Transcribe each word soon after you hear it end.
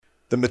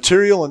The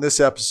material in this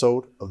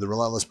episode of the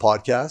Relentless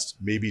Podcast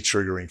may be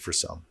triggering for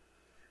some.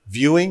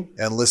 Viewing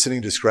and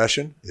listening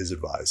discretion is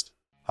advised.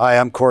 Hi,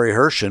 I'm Corey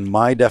Hirsch, and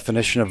my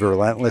definition of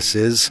relentless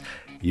is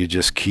you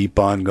just keep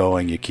on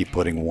going. You keep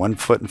putting one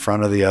foot in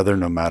front of the other,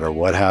 no matter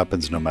what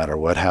happens, no matter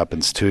what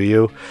happens to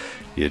you.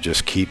 You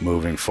just keep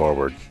moving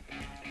forward.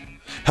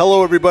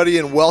 Hello, everybody,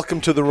 and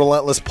welcome to the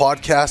Relentless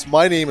Podcast.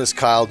 My name is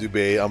Kyle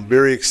Dubé. I'm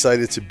very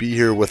excited to be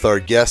here with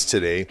our guest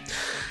today.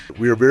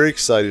 We are very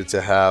excited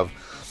to have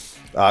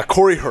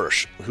Corey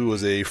Hirsch, who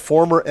is a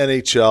former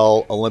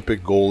NHL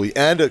Olympic goalie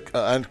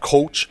and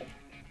coach,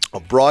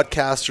 a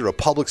broadcaster, a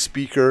public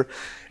speaker,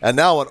 and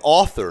now an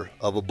author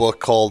of a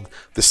book called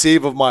The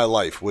Save of My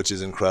Life, which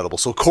is incredible.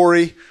 So,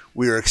 Corey,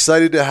 we are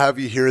excited to have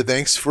you here.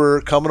 Thanks for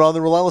coming on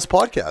the Relentless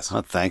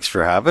Podcast. Thanks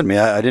for having me.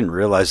 I didn't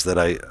realize that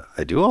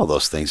I do all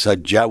those things.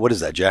 What is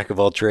that? Jack of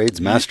all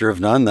trades, master of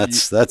none?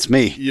 That's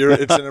me.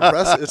 It's an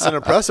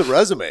impressive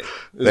resume, is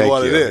Thank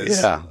what you. it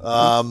is.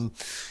 Yeah.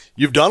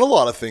 You've done a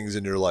lot of things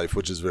in your life,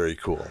 which is very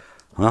cool.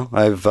 Well,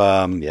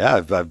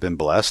 I've been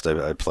blessed.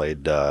 I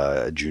played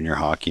junior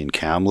hockey in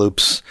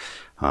Kamloops.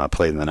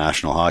 Played in the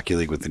National Hockey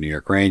League with the New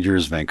York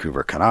Rangers,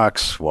 Vancouver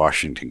Canucks,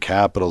 Washington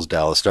Capitals,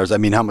 Dallas Stars. I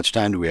mean, how much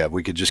time do we have?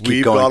 We could just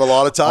keep going got a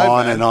lot of time,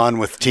 on man. And on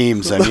with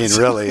teams. I mean,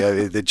 really,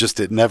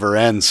 it never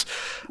ends.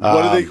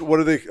 What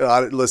are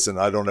they? Listen,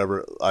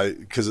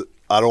 because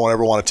I don't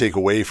ever want to take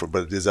away from,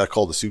 but is that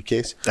called a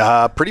suitcase?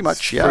 Pretty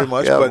much, yeah. Pretty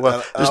much, yeah, but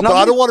well,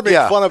 I don't want to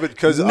make fun of it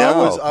because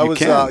I was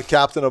can.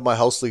 captain of my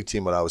house league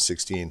team when I was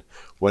 16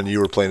 when you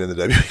were playing in the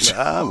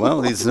WHL.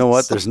 Well, you know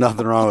what? There's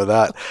nothing wrong with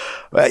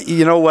that.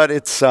 You know what?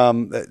 It's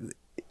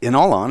in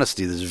all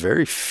honesty, there's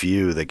very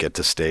few that get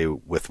to stay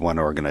with one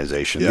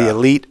organization. Yeah.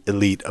 The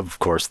elite, of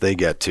course, they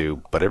get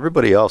to, but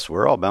everybody else,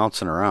 we're all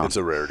bouncing around. It's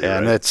a rarity,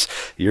 and right? it's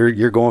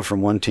you're going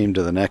from one team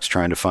to the next,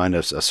 trying to find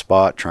a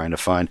spot,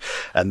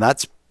 and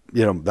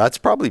that's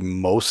probably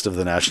most of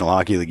the National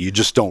Hockey League. You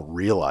just don't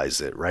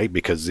realize it, right?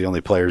 Because the only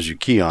players you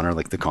key on are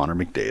like the Connor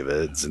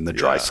McDavids and the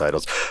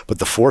Dreisaitl's. But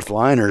the fourth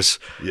liners,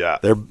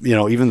 they're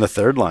even the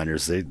third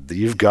liners.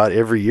 You've got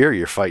every year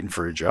you're fighting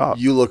for a job.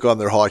 You look on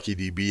their hockey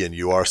DB and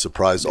you are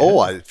surprised. Yeah. Oh,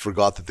 I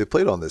forgot that they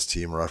played on this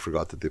team, or I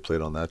forgot that they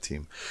played on that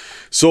team.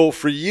 So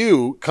for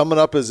you, coming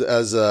up as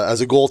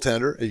a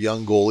goaltender, a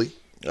young goalie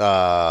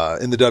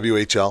in the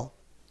WHL.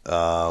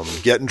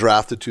 Getting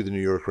drafted to the New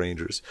York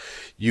Rangers,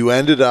 you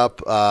ended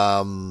up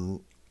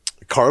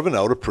carving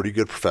out a pretty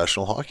good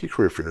professional hockey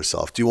career for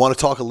yourself. Do you want to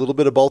talk a little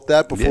bit about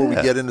that before we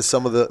get into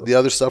some of the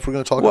other stuff we're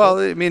going to talk about? Well,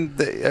 I mean,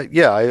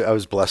 I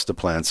was blessed to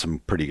play on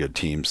some pretty good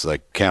teams.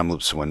 Like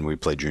Kamloops, when we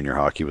played junior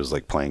hockey, was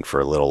like playing for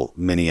a little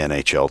mini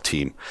NHL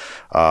team.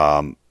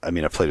 I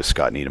played with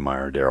Scott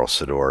Niedermayer, Daryl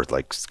Sador,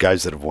 like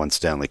guys that have won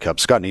Stanley Cup.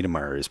 Scott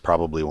Niedermayer is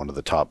probably one of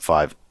the top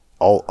 5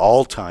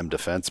 all-time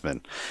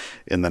defenseman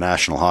in the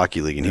National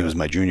Hockey League, and he was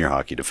my junior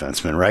hockey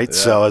defenseman, right? Yeah.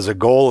 So as a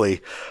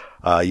goalie,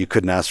 you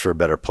couldn't ask for a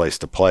better place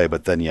to play.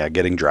 But then,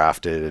 getting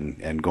drafted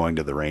and going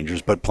to the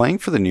Rangers. But playing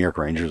for the New York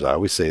Rangers, I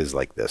always say, is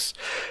like this.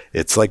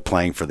 It's like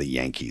playing for the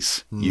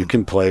Yankees. You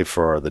can play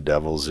for the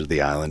Devils or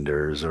the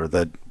Islanders or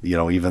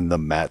even the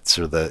Mets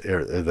or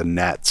the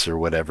Nets or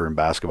whatever in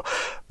basketball.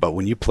 But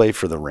when you play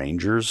for the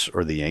Rangers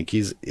or the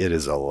Yankees, it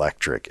is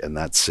electric. And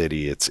that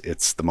city,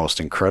 it's the most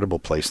incredible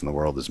place in the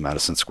world is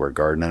Madison Square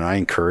Garden. And I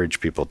encourage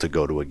people to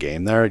go to a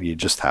game there. You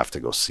just have to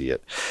go see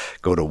it.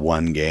 Go to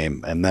one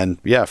game. And then,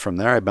 from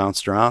there I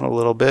bounced around a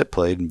little bit,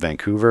 played in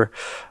Vancouver.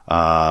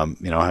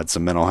 Had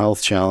some mental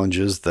health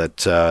challenges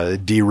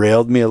that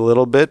derailed me a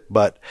little bit.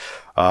 But,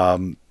 I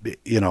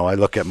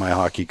look at my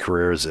hockey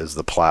career as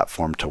the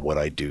platform to what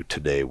I do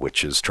today,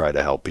 which is try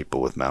to help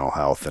people with mental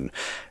health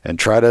and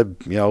try to,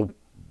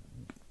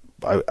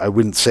 I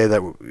wouldn't say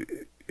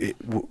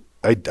that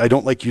I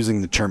don't like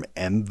using the term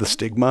end the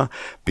stigma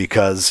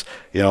because,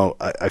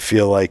 I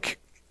feel like,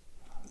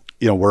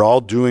 we're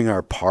all doing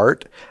our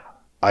part.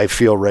 I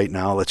feel right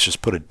now, let's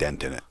just put a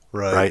dent in it.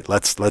 Right.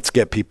 Let's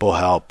get people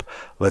help.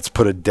 Let's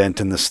put a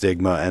dent in the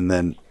stigma. And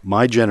then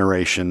my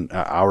generation,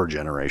 our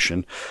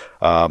generation,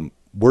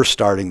 we're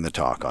starting the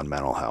talk on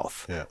mental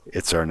health. Yeah.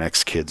 It's our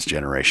next kids'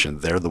 generation.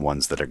 They're the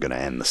ones that are going to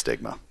end the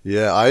stigma.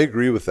 Yeah, I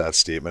agree with that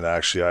statement,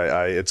 actually.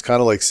 It's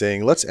kind of like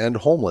saying, let's end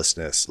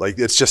homelessness. Like,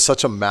 it's just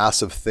such a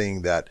massive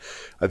thing that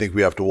I think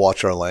we have to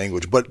watch our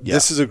language. But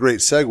this is a great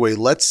segue.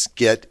 Let's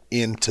get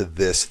into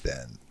this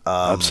then.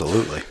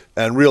 Absolutely.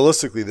 And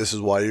realistically, this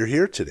is why you're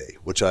here today,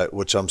 which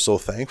I'm so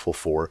thankful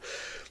for.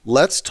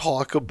 Let's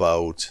talk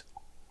about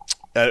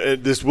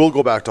this. Will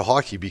go back to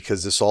hockey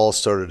because this all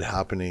started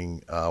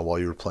happening while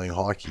you were playing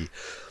hockey.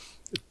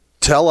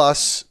 Tell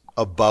us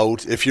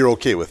about, if you're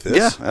okay with this.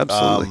 Yeah,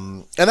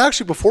 absolutely. And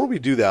actually, before we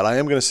do that, I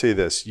am going to say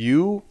this.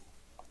 You,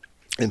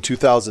 in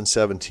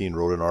 2017,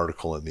 wrote an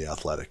article in The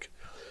Athletic.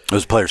 It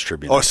was Players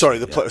Tribune. Oh, sorry,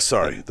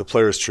 the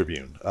Players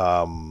Tribune.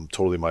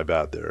 Totally my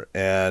bad there.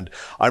 And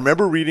I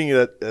remember reading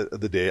it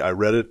the day. I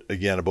read it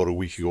again about a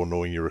week ago,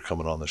 knowing you were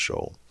coming on the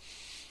show.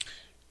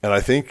 And I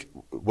think,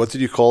 what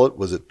did you call it?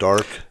 Was it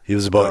dark? He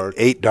was about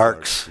 8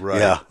 darks. Right.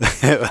 Yeah,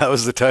 that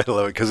was the title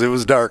of it because it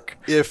was dark.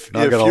 If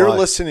you're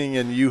listening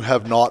and you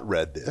have not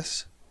read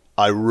this,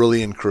 I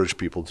really encourage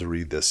people to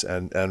read this,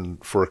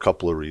 and for a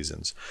couple of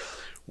reasons.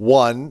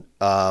 One,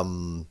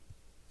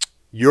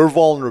 your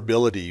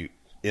vulnerability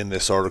in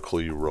this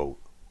article you wrote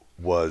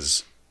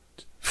was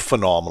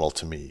phenomenal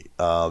to me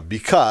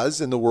because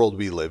in the world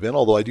we live in,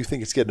 although I do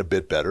think it's getting a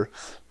bit better,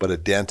 but a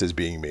dent is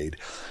being made.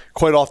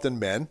 Quite often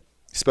men,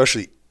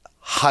 especially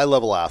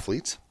high-level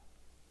athletes,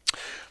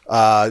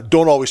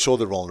 don't always show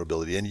their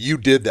vulnerability, and you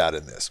did that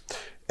in this.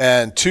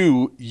 And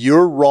two,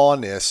 your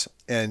rawness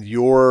and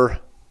your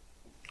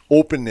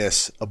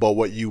openness about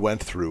what you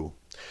went through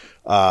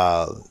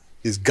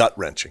is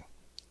gut-wrenching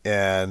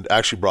and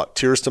actually brought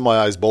tears to my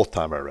eyes both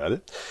time I read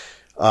it.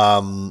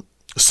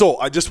 So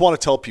I just want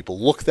to tell people,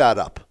 look that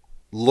up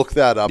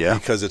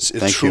because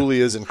it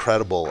truly is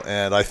incredible.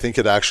 And I think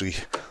it actually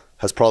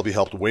has probably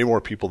helped way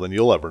more people than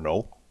you'll ever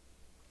know.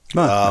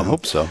 I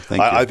hope so.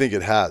 Thank you. I think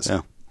it has.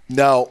 Yeah.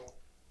 Now,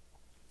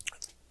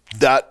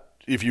 that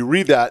if you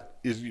read that,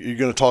 you're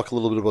going to talk a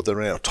little bit about that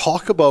right now.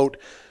 Talk about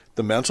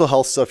the mental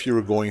health stuff you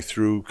were going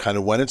through, kind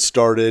of when it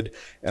started,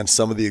 and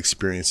some of the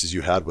experiences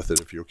you had with it,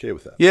 if you're okay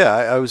with that. Yeah,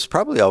 I was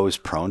probably always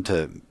prone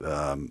to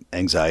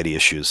anxiety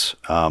issues.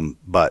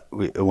 But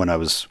when I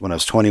was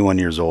 21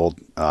 years old,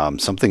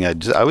 something I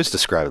always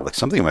describe it like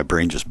something in my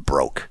brain just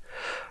broke.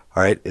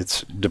 All right,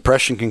 it's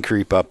depression can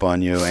creep up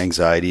on you,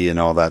 anxiety and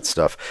all that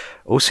stuff.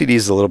 OCD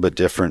is a little bit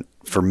different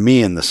for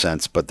me in the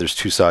sense, but there's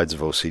two sides of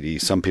OCD.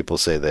 Some people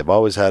say they've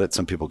always had it.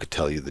 Some people could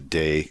tell you the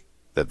day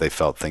that they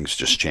felt things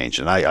just changed.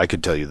 And I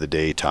could tell you the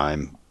day,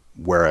 time,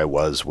 where I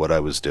was, what I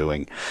was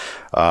doing.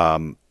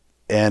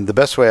 And the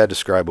best way I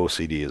describe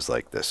OCD is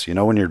like this. You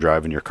know, when you're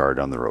driving your car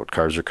down the road,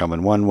 cars are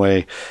coming one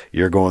way,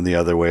 you're going the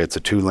other way. It's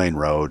a 2-lane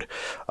road.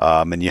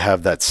 And you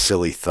have that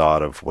silly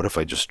thought of, what if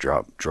I just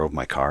drove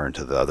my car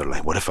into the other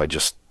lane? What if I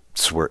just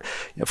swerve?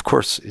 Of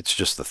course, it's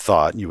just a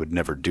thought. You would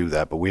never do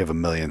that. But we have a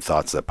million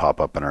thoughts that pop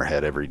up in our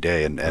head every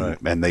day. And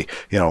they,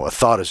 a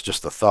thought is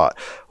just a thought.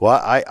 Well,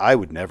 I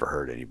would never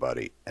hurt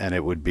anybody. And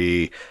it would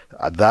be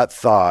that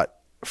thought.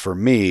 For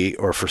me,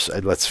 or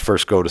let's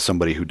first go to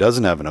somebody who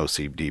doesn't have an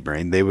OCD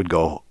brain, they would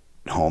go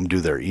home, do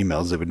their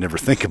emails. They would never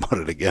think about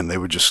it again. They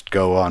would just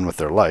go on with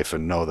their life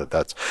and know that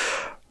that's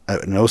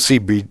an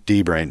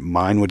OCD brain.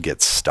 Mine would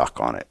get stuck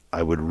on it.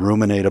 I would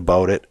ruminate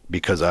about it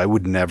because I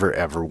would never,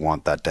 ever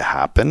want that to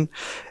happen.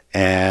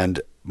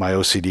 And my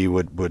OCD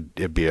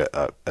it'd be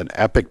an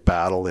epic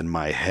battle in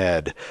my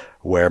head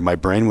where my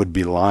brain would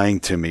be lying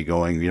to me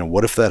going,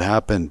 what if that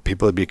happened?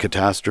 People would be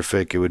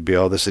catastrophic. It would be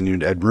all this.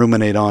 And I'd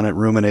ruminate on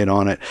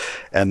it.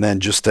 And then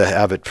just to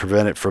have it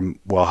prevent it from,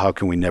 well, how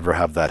can we never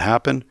have that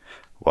happen?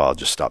 Well, I'll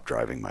just stop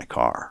driving my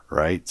car,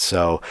 right?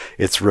 So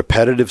it's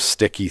repetitive,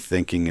 sticky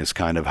thinking is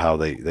kind of how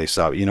they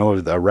stop.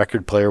 A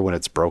record player, when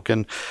it's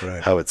broken,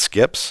 right, how it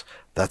skips,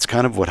 that's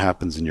kind of what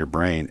happens in your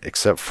brain,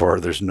 except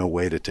for there's no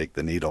way to take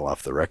the needle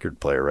off the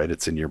record player, right?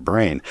 It's in your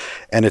brain.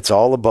 And it's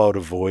all about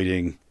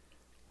avoiding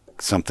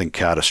something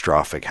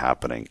catastrophic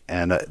happening.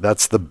 And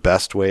that's the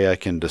best way I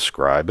can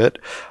describe it.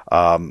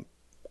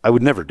 I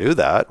would never do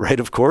that, right?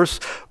 Of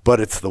course, but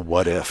it's the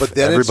what if. But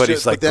then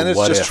everybody's like, then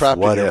it's just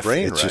trapped in your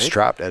brain, right? It's just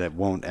trapped, and it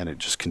won't, and it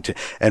just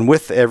continues. And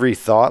with every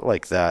thought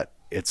like that,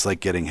 it's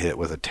like getting hit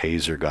with a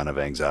taser gun of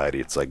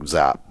anxiety. It's like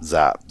zap,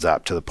 zap,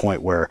 zap, to the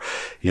point where,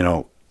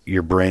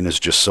 your brain is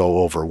just so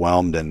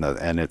overwhelmed, and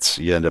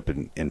you end up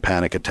in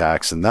panic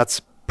attacks, and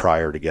that's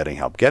prior to getting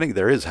help.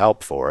 There is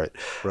help for it,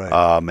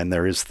 right? And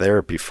there is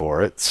therapy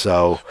for it.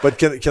 So, but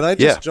can I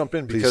just jump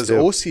in, because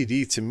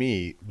OCD, to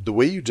me, the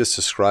way you just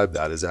described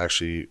that is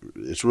actually,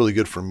 it's really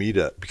good for me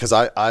because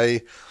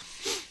I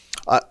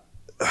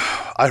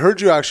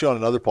heard you actually on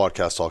another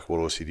podcast talk about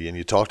OCD, and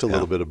you talked a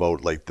little bit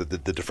about like the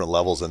different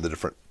levels and the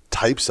different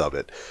types of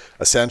it,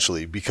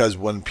 essentially, because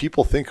when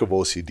people think of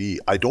OCD,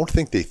 I don't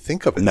think they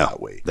think of it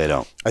that way. They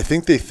don't. I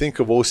think they think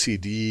of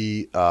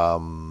OCD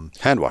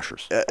hand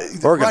washers,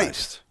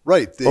 organized,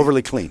 right,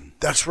 overly clean.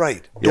 That's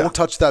right. Don't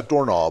touch that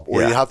doorknob,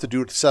 or you have to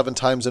do it 7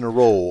 times in a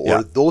row,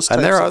 or those types of things.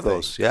 And there are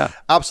those,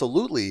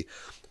 absolutely.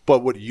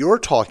 But what you're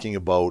talking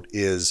about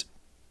is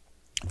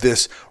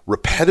this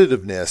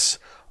repetitiveness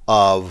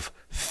of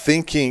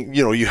thinking,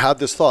 you had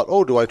this thought,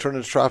 oh, do I turn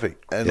into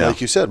traffic? And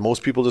like you said,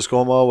 most people just go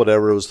home, oh,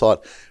 whatever, it was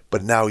thought.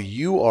 But now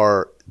you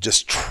are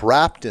just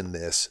trapped in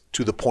this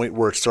to the point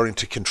where it's starting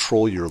to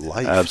control your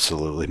life.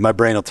 Absolutely. My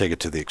brain will take it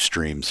to the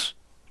extremes,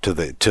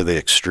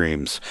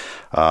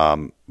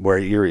 where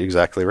you're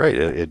exactly right.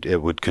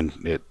 It would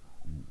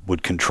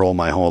control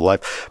my whole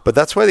life. But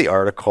that's why the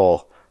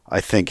article,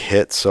 I think,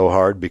 hit so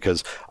hard,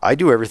 because I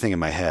do everything in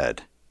my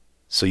head.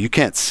 So you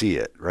can't see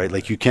it, right?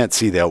 Like, you can't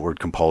see the outward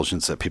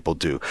compulsions that people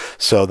do.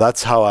 So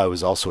that's how I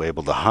was also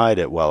able to hide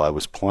it while I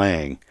was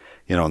playing,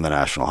 in the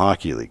National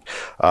Hockey League.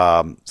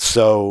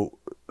 So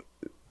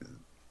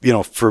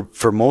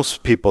for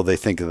most people, they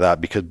think of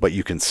that but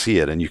you can see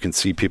it, and you can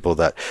see people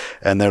that,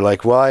 and they're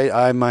like,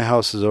 well, my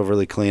house is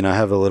overly clean. I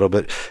have a little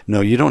bit.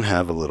 No, you don't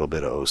have a little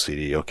bit of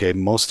OCD. Okay.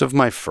 Most of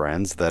my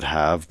friends that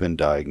have been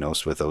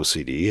diagnosed with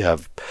OCD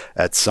have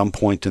at some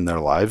point in their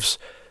lives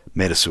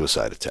made a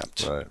suicide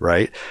attempt.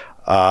 Right.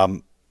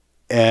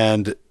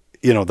 And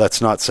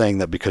that's not saying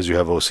that because you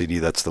have OCD,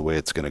 that's the way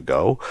it's going to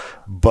go,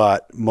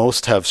 but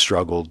most have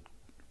struggled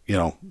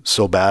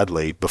so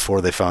badly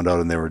before they found out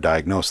and they were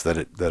diagnosed that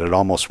it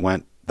almost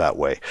went that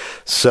way.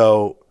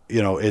 So,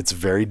 it's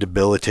very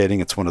debilitating.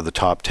 It's one of the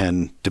top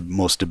 10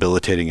 most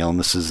debilitating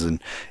illnesses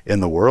in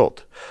the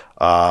world.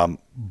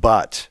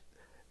 But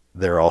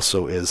there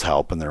also is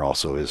help and there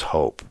also is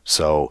hope.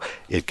 So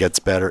it gets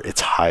better. It's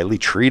highly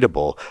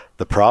treatable.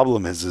 The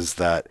problem is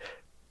that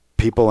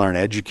people aren't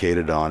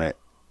educated on it,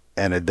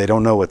 and they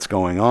don't know what's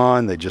going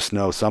on. They just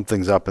know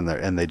something's up in there,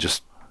 and they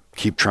just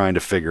keep trying to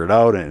figure it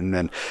out, and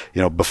then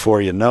before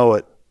you know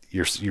it,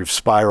 you've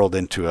spiraled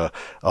into a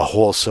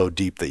hole so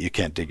deep that you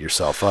can't dig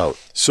yourself out.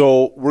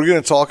 So we're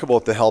going to talk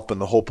about the help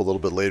and the hope a little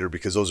bit later,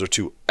 because those are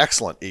two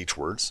excellent H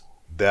words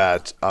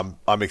that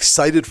I'm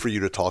excited for you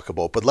to talk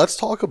about. But let's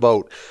talk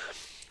about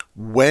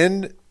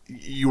when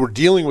you were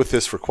dealing with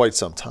this for quite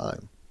some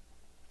time.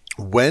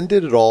 When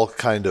did it all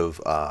kind of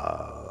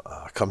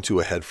come to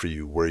a head for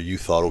you where you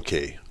thought,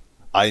 okay,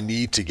 I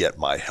need to get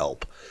my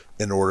help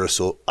in order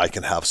so I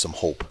can have some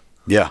hope?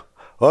 Yeah.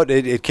 Well,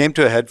 it came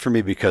to a head for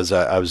me because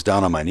I was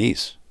down on my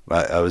knees.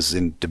 I was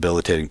in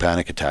debilitating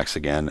panic attacks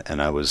again,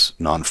 and I was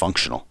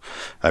non-functional.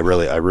 I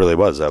really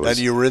was. And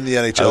you were in the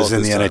NHL. I was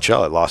in the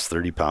NHL. I lost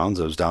 30 pounds.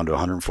 I was down to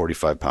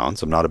 145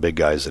 pounds. I'm not a big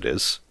guy as it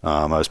is.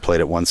 I was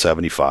played at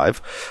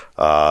 175.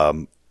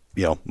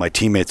 My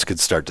teammates could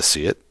start to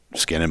see it,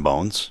 skin and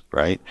bones,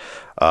 right?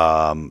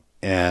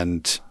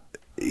 And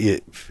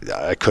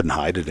I couldn't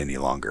hide it any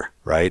longer,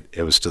 right?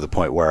 It was to the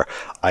point where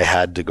I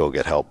had to go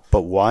get help.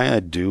 But why I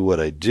do what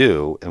I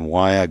do and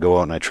why I go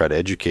out and I try to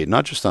educate,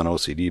 not just on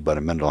OCD, but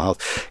in mental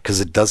health,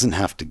 because it doesn't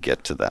have to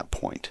get to that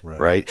point,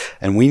 right?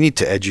 And we need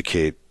to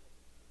educate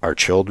our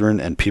children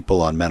and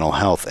people on mental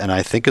health. And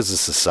I think as a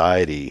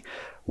society,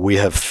 we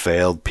have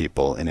failed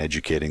people in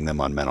educating them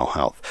on mental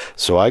health.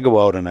 So I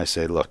go out and I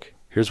say, look,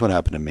 here's what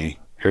happened to me.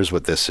 Here's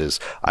what this is.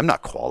 I'm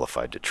not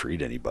qualified to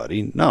treat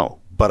anybody. No.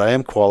 But I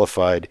am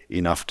qualified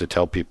enough to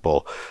tell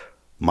people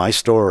my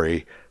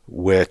story,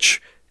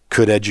 which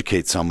could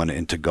educate someone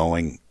into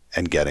going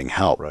and getting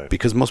help,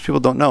 because most people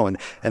don't know.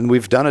 And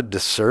we've done a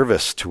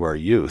disservice to our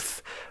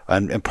youth.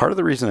 And part of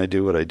the reason I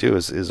do what I do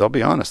is I'll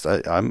be honest,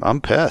 I'm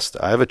pissed.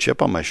 I have a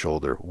chip on my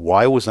shoulder.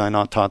 Why was I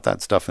not taught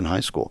that stuff in high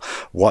school?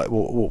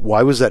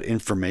 Why was that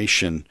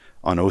information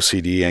on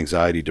OCD,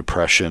 anxiety,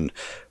 depression,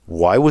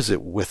 why was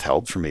it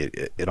withheld from me?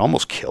 It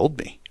almost killed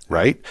me.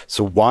 Right?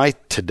 So why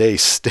today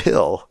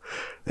still?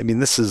 I mean,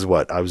 this is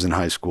what I was in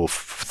high school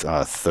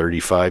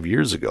 35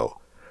 years ago.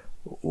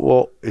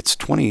 Well, it's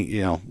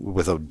 20,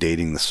 without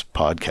dating this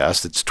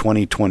podcast, it's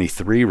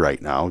 2023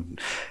 right now.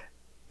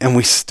 And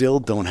we still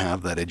don't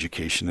have that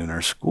education in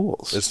our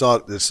schools. It's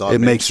not.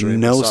 It makes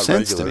no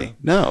sense to me.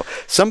 No.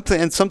 Some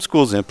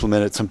schools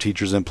implement it, some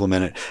teachers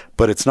implement it,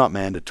 but it's not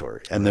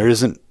mandatory. And there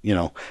isn't,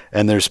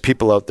 and there's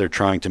people out there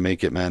trying to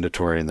make it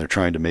mandatory, and they're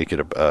trying to make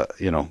it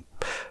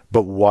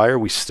but why are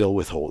we still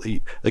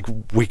withholding? Like,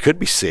 we could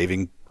be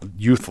saving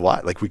youth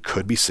lives. Like, we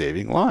could be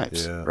saving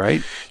lives,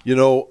 right?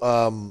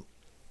 And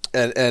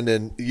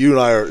then you and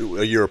I are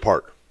a year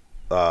apart.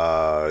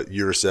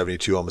 You're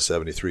 72, I'm a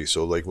 73.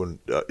 So like when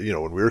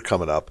when we were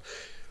coming up,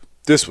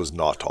 this was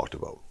not talked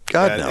about.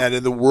 No. And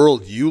in the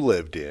world you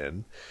lived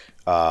in,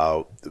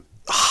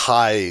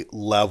 high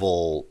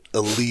level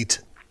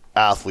elite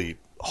athlete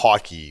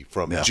hockey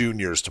from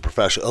juniors to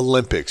professional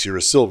Olympics, you're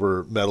a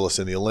silver medalist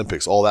in the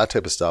Olympics, all that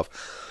type of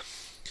stuff.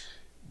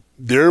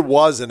 There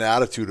was an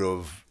attitude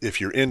of,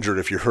 if you're injured,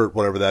 if you're hurt,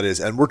 whatever that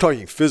is, and we're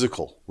talking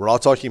physical. We're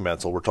not talking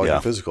mental. We're talking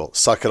physical.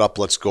 Suck it up.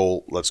 Let's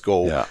go.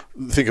 Yeah.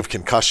 Think of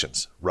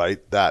concussions, right?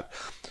 That.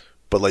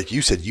 But like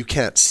you said, you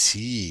can't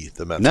see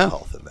the mental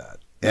health in that.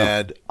 No.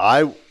 And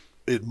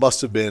it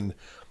must have been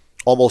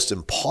almost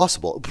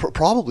impossible,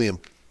 probably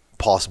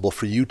impossible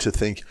for you to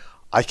think,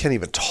 I can't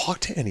even talk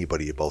to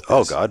anybody about this.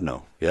 Oh God,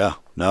 no. Yeah.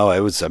 No,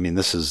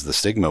 the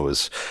stigma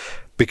was,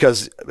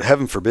 because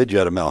heaven forbid you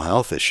had a mental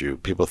health issue.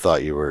 People thought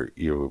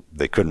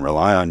they couldn't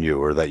rely on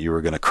you, or that you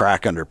were going to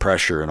crack under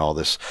pressure and all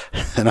this.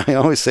 And I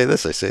always say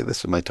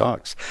this in my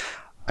talks.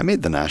 I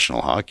made the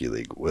National Hockey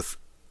League with,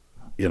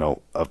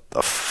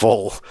 a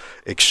full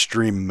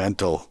extreme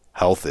mental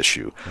health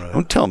issue. Right.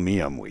 Don't tell me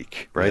I'm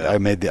weak, right?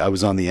 Yeah. I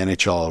was on the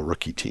NHL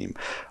rookie team.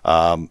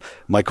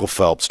 Michael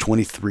Phelps,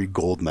 23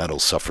 gold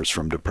medals, suffers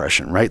from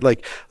depression, right?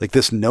 Like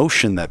this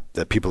notion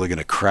that people are going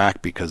to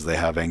crack because they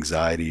have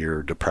anxiety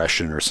or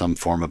depression or some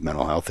form of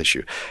mental health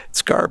issue.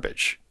 It's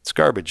garbage. It's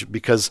garbage,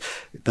 because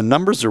the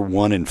numbers are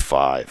 1 in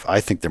 5.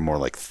 I think they're more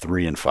like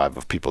 3 in 5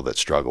 of people that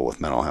struggle with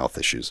mental health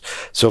issues.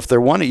 So if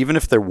they're even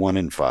if they're 1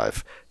 in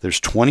 5, there's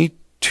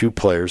 22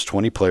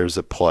 20 players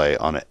that play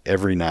on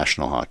every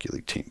National Hockey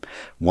League team.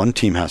 One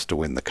team has to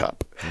win the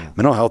cup.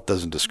 Mental health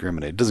doesn't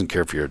discriminate. It doesn't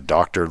care if you're a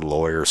doctor,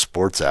 lawyer,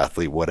 sports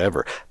athlete,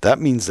 whatever. That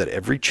means that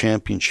every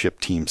championship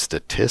team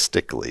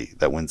statistically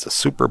that wins a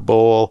Super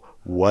Bowl,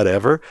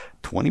 whatever,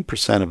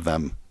 20% of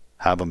them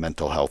have a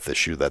mental health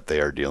issue that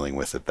they are dealing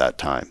with at that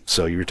time.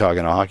 So you're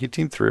talking a hockey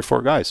team, 3 or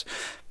 4 guys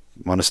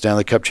won a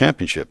Stanley Cup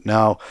championship.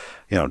 Now,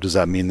 does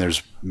that mean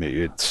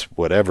it's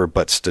whatever?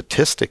 But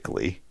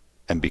statistically,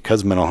 and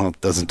because mental health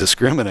doesn't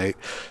discriminate,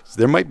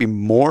 there might be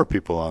more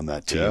people on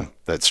that team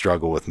that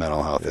struggle with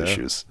mental health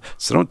issues.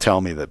 So don't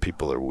tell me that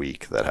people are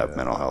weak that have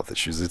mental health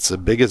issues. It's the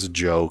biggest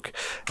joke,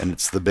 and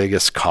it's the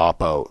biggest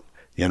cop-out,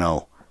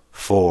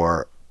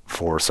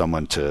 for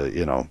someone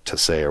to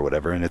say or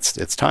whatever, and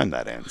it's time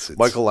that ends.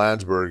 Michael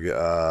Landsberg,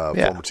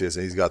 former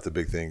TSN, he's got the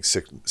big thing,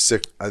 sick.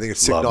 I think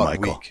it's sick love not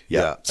Michael. weak.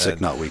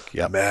 Sick not weak.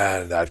 Yeah,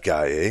 man, that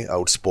guy,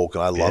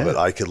 outspoken. I love it.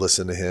 I could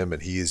listen to him,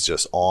 and he's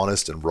just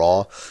honest and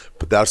raw.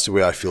 But that's the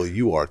way I feel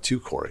you are too,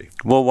 Corey.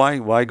 Well,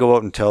 why go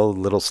out and tell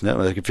little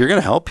snippets? Like, if you're going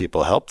to help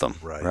people, help them,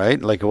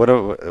 right? Like, what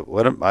do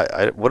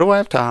I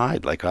have to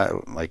hide?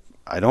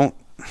 I don't.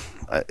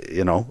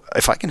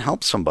 If I can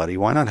help somebody,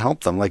 why not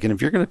help them? Like, and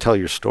if you're going to tell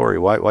your story,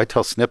 why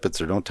tell snippets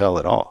or don't tell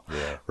at all?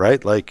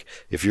 Right? Like,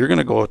 if you're going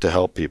to go out to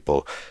help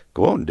people,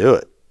 go out and do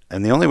it.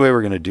 And the only way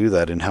we're going to do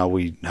that and how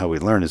we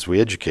learn is we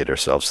educate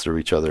ourselves through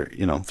each other,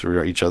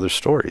 through each other's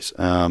stories.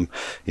 And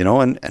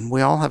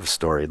we all have a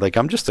story. Like,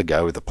 I'm just a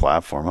guy with a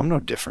platform. I'm no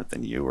different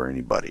than you or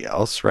anybody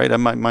else, right?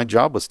 My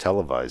job was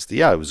televised.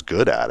 Yeah, I was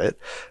good at it,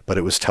 but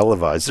it was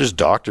televised. There's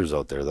doctors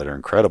out there that are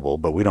incredible,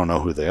 but we don't know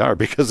who they are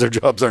because their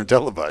jobs aren't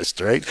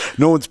televised, right?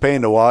 No one's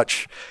paying to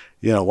watch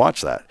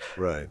that.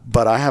 Right.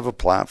 But I have a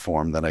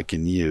platform that I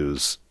can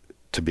use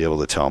to be able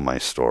to tell my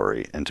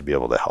story and to be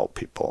able to help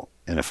people.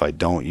 And if I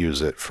don't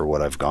use it for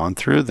what I've gone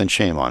through, then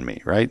shame on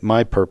me, right?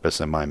 My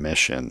purpose and my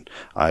mission,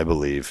 I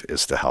believe,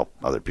 is to help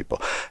other people.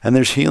 And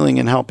there's healing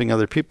in helping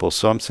other people.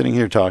 So I'm sitting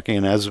here talking,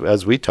 and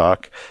as we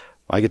talk,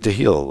 I get to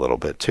heal a little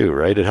bit too,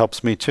 right? It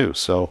helps me too.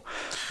 So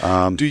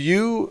do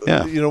you,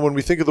 when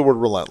we think of the word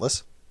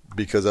relentless,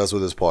 because that's what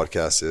this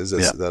podcast is,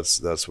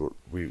 that's what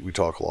we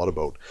talk a lot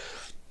about.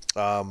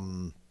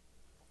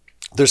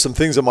 There's some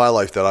things in my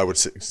life that I would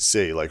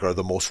say like are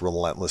the most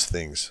relentless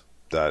things.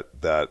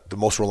 That the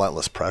most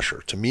relentless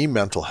pressure. To me,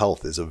 mental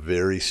health is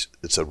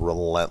it's a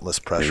relentless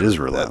pressure. It is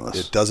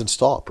relentless. It doesn't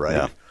stop, right?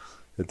 Yeah.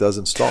 It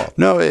doesn't stop.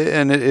 No,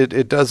 and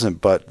it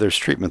doesn't, but there's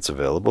treatments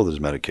available, there's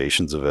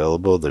medications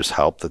available, there's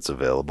help that's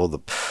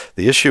available.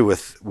 The issue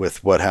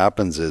with what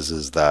happens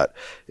is that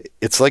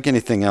it's like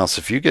anything else.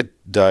 If you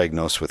get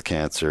diagnosed with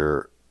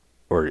cancer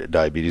or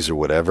diabetes or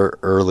whatever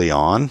early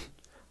on,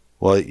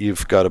 well,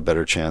 you've got a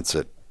better chance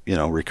at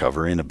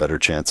recovery and a better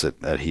chance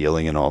at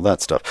healing and all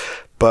that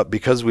stuff. But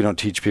because we don't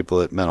teach people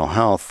at mental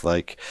health,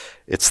 like,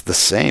 it's the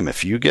same.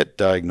 If you get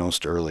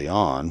diagnosed early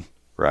on,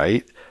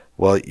 right,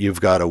 well, you've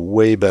got a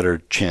way better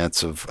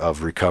chance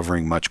of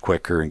recovering much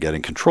quicker and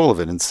getting control of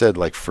it. Instead,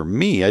 like for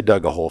me, I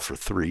dug a hole for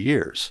 3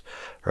 years,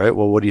 right?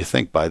 Well, what do you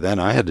think? By then,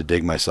 I had to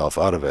dig myself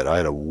out of it. I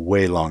had a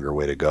way longer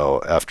way to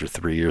go after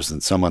 3 years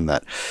than someone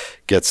that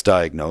gets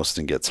diagnosed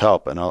and gets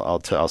help. And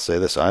I'll say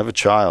this. I have a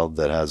child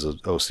that has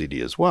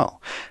OCD as well.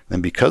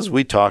 And because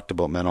we talked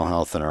about mental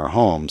health in our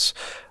homes,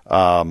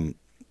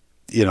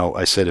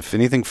 I said, if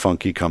anything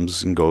funky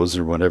comes and goes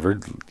or whatever,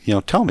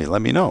 tell me,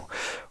 let me know.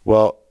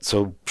 Well,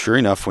 so sure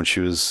enough, when she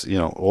was,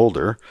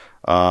 older,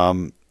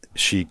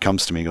 she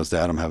comes to me and goes,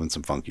 Dad, I'm having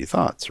some funky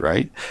thoughts,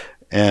 right?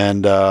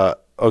 And,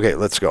 okay,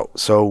 let's go.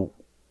 So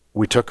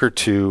we took her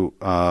to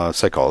a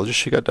psychologist.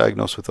 She got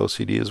diagnosed with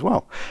OCD as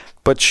well.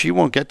 But she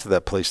won't get to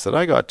that place that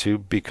I got to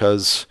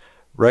because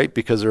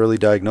early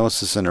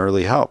diagnosis and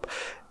early help.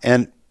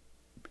 And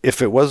if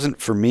it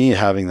wasn't for me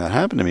having that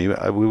happen to me,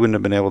 we wouldn't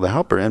have been able to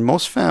help her. And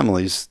most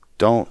families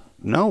don't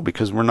know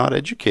because we're not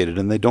educated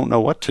and they don't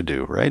know what to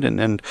do, right?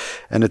 And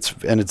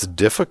it's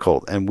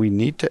difficult. And we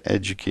need to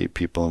educate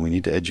people and we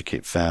need to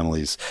educate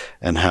families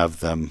and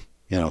have them,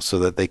 so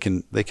that they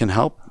can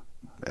help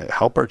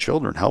our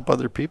children, help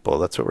other people.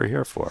 That's what we're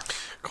here for.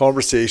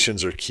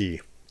 Conversations are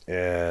key,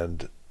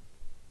 and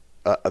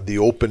the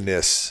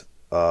openness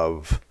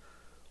of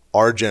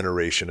our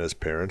generation as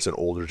parents and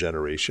older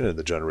generation and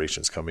the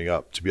generations coming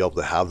up to be able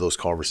to have those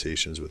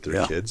conversations with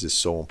their kids is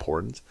so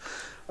important.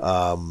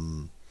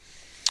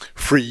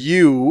 For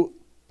you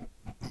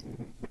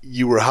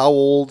were how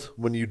old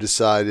when you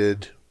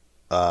decided,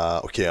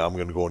 okay, I'm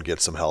going to go and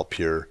get some help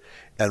here?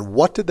 And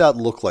what did that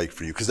look like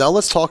for you? Because now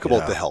let's talk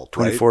about the help,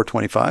 24, right?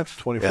 25.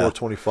 24,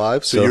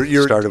 25. So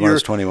you're started when I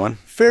was 21.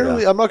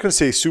 Fairly, I'm not going to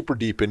say super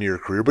deep into your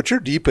career, but you're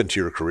deep into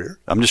your career.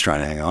 I'm just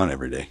trying to hang on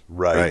every day.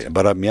 Right.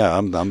 But I'm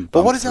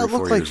But what does that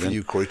look like for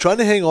you, Corey? Trying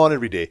to hang on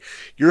every day.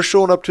 You're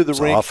showing up to the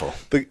rink. Awful.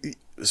 It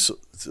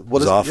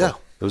was awful. Yeah.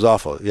 It was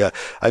awful. Yeah.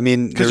 I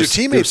mean, because your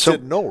teammates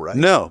didn't know, right?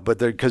 No, but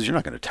because you're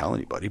not going to tell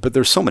anybody. But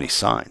there's so many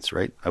signs,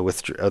 right? I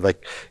withdrew.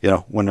 Like,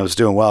 when I was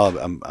doing well,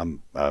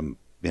 I'm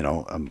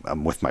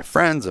with my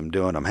friends.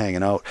 I'm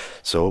hanging out.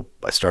 So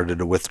I started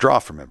to withdraw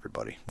from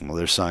everybody. Well,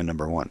 there's sign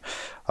number one.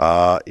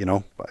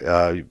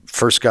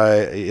 First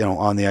guy,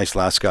 on the ice,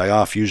 last guy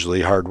off,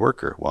 usually hard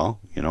worker. Well,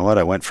 you know what?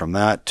 I went from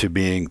that to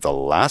being the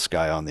last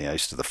guy on the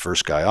ice to the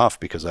first guy off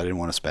because I didn't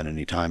want to spend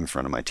any time in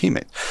front of my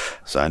teammates.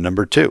 Sign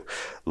number 2,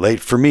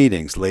 late for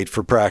meetings, late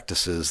for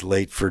practices,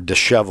 late for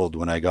disheveled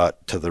when I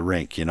got to the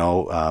rink,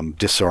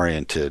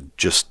 disoriented,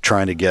 just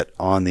trying to get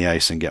on the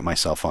ice and get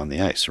myself on the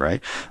ice,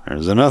 right?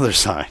 There's another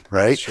sign,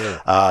 right? Sure.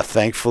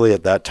 Thankfully,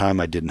 at that time,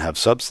 I didn't have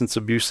substance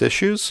abuse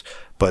issues,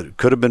 but it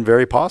could have been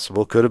very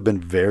possible, could have been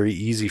very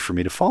easy for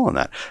me to fall in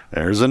that.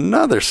 There's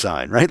another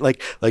sign, right?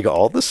 Like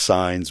all the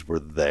signs were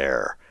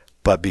there,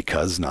 but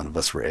because none of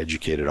us were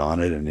educated on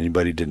it and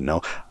anybody didn't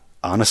know,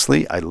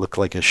 honestly, I look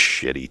like a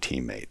shitty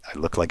teammate. I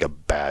look like a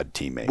bad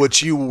teammate.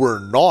 Which you were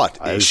not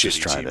a I was shitty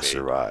just trying to teammate.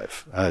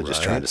 survive. I was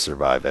just trying to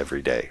survive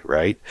every day,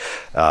 right?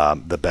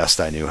 The best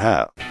I knew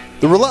how.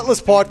 The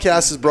Relentless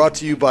Podcast is brought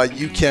to you by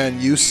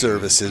UCAN Youth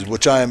Services,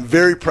 which I am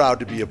very proud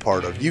to be a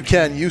part of.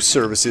 UCAN Youth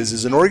Services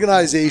is an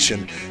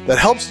organization that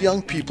helps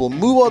young people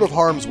move out of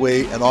harm's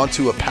way and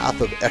onto a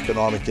path of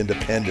economic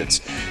independence.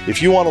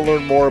 If you want to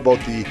learn more about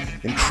the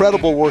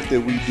incredible work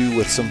that we do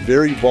with some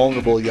very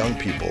vulnerable young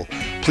people,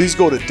 please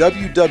go to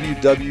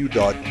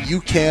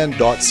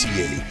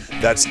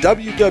www.youcan.ca. That's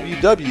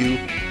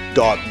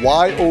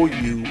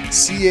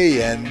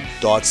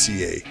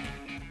www.youcan.ca.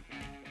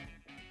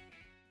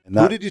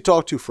 Who did you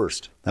talk to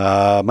first?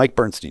 Mike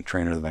Bernstein,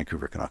 trainer of the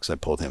Vancouver Canucks. I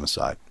pulled him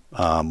aside.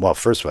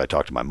 First of all, I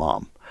talked to my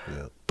mom.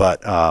 Yeah.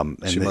 But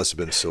she must have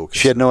been so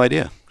concerned. She had no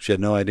idea. She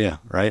had no idea,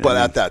 right? But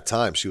at that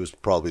time, she was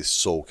probably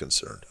so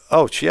concerned.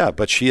 Oh, yeah,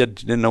 but she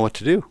didn't know what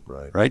to do.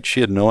 Right.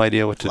 She had no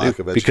idea what to do. Lack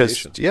of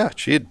education.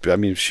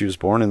 Because, she was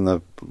born in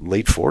the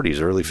late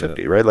 40s, early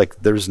 50s, right?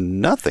 Like, there's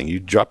nothing. You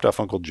dropped off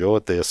Uncle Joe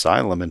at the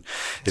asylum, and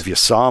if you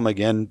saw him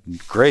again,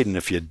 great. And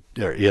if you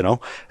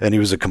and he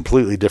was a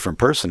completely different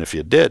person if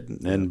you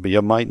did, and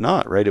you might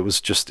not, right? It was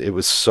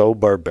so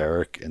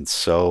barbaric and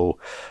so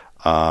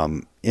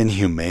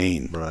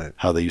inhumane, right,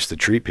 how they used to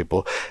treat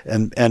people,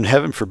 and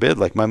heaven forbid,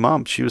 like my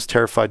mom, she was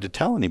terrified to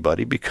tell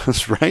anybody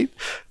because, right,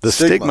 the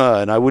stigma,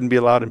 and I wouldn't be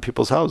allowed in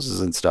people's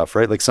houses and stuff,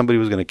 right, like somebody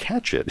was going to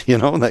catch it,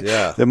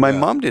 that my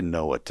mom didn't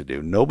know what to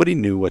do. Nobody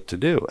knew what to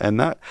do,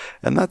 and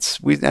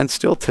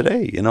still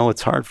today,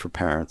 it's hard for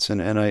parents,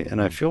 and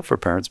I feel for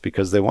parents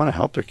because they want to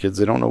help their kids.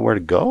 They don't know where to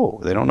go,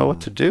 they don't know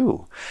what to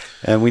do,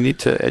 and we need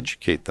to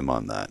educate them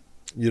on that.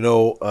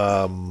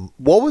 What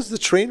was the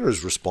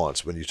trainer's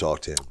response when you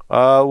talked to him?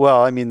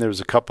 There was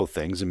a couple of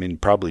things.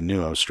 Probably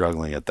knew I was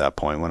struggling at that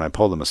point. When I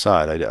pulled him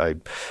aside,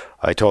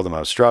 I told him I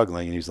was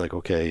struggling, and he's like,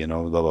 okay,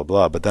 blah, blah,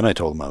 blah. But then I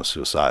told him I was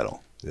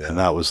suicidal. Yeah. And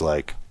that was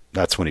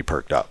that's when he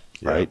perked up,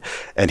 right? Yeah.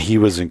 And he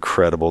was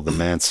incredible. The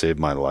man saved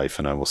my life,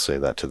 and I will say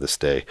that to this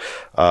day.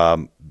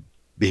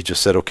 He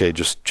just said, okay,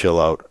 just chill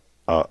out.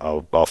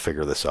 I'll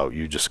figure this out.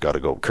 You just got to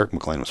go. Kirk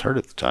McLean was hurt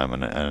at the time,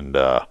 and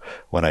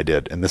when I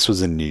did, and this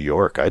was in New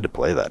York, I had to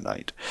play that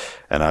night,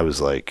 and I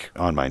was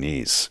on my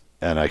knees,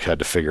 and I had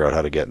to figure out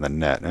how to get in the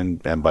net,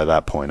 and by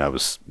that point, I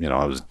was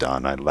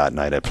done. That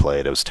night I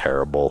played, it was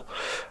terrible.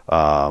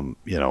 The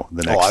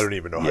next, I don't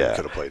even know how you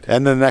could have played.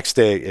 And the next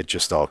day, it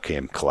just all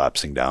came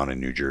collapsing down in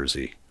New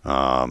Jersey.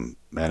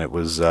 And it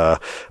was,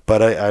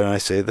 but I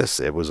say this,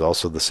 it was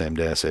also the same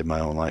day I saved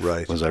my own life,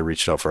 right, was I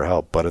reached out for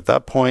help. But at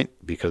that point,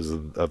 because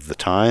of the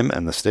time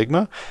and the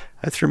stigma,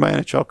 I threw my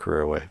NHL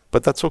career away.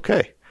 But that's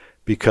okay,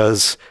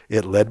 because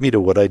it led me to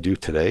what I do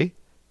today,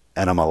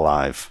 and I'm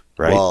alive,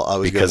 right? Well, I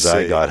was because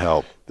I got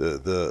help.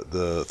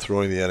 The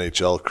throwing the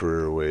NHL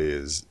career away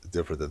is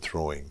different than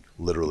throwing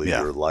literally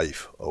your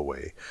life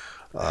away.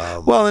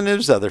 And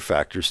there's other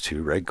factors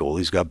too, right?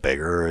 Goalies got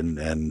bigger, and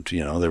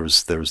there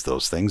was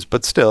those things,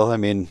 but still,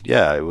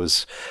 it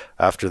was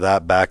after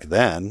that back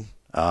then,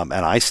 and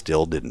I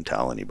still didn't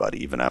tell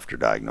anybody even after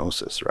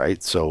diagnosis,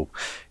 right? So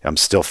I'm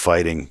still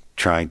fighting,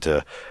 trying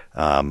to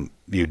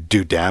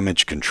do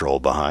damage control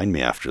behind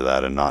me after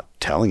that, and not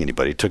telling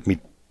anybody. It took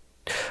me,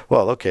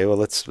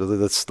 let's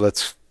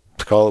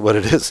call it what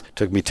it is. It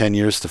took me 10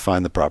 years to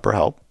find the proper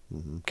help.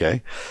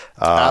 Okay.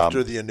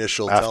 After the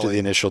initial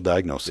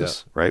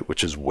diagnosis, right,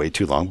 which is way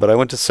too long. But I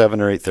went to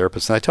 7 or 8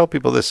 therapists, and I tell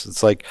people this: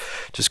 it's like,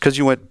 just because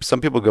you went,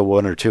 some people go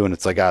 1 or 2, and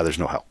it's like, there's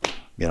no help.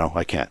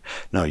 I can't.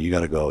 No, you got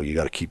to go. You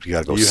got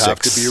to go. You 6, have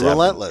to be 7.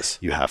 relentless.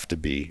 You have to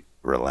be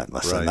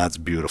relentless, right, and that's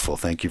beautiful.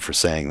 Thank you for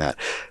saying that.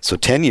 So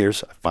 10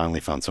 years, I finally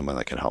found someone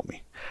that can help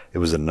me. It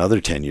was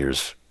another 10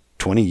 years.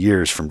 20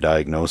 years from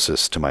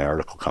diagnosis to my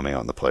article coming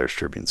out in the Players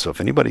Tribune. So if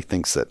anybody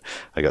thinks that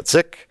I got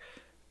sick,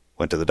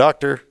 went to the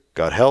doctor,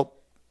 got help,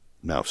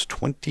 now it's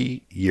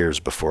 20 years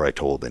before I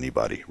told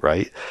anybody,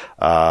 right?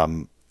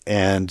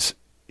 And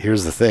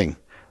here's the thing,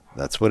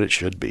 that's what it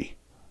should be.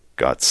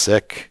 Got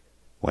sick,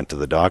 went to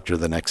the doctor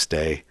the next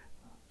day,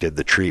 did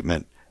the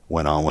treatment,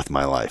 went on with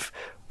my life.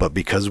 But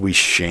because we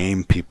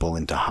shame people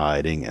into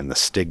hiding, and the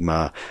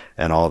stigma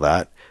and all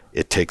that,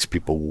 it takes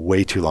people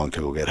way too long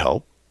to go get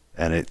help.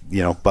 And it,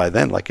 by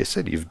then, like I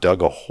said, you've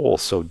dug a hole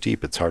so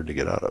deep it's hard to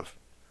get out of.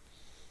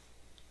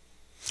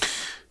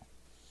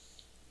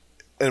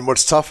 And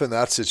what's tough in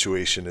that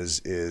situation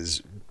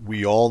is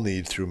we all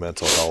need, through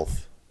mental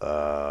health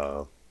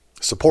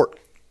support.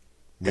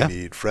 We Yeah.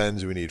 need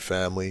friends. We need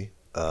family.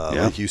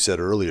 Like you said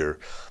earlier,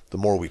 the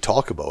more we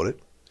talk about it,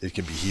 it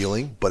can be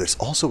healing, but it's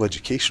also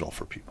educational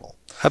for people.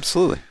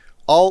 Absolutely.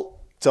 I'll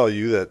tell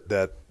you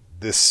that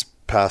this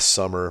past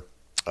summer,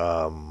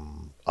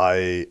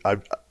 I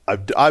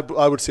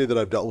would say that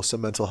I've dealt with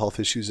some mental health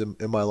issues in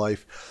my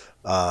life.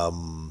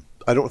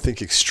 I don't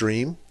think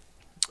extreme,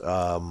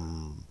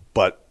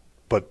 but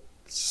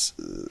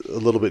a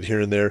little bit here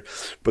and there.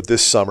 But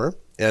this summer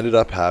ended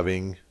up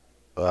having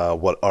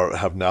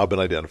have now been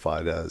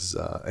identified as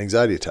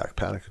anxiety attack,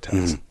 panic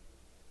attacks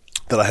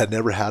that I had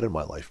never had in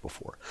my life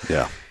before.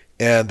 Yeah.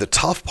 And the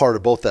tough part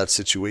about that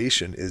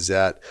situation is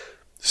that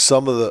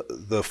some of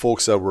the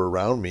folks that were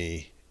around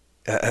me,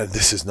 and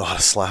this is not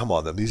a slam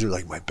on them, these are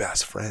like my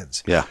best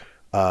friends. Yeah.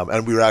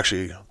 And we were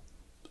actually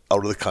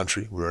out of the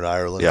country. We were in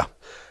Ireland. Yeah.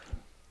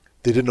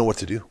 They didn't know what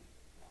to do.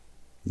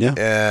 Yeah.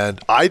 And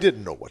I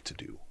didn't know what to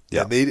do.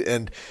 Yeah.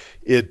 And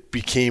it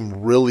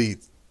became really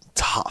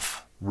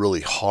tough,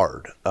 really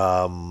hard.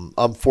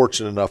 I'm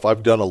fortunate enough.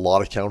 I've done a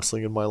lot of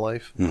counseling in my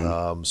life.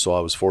 So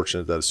I was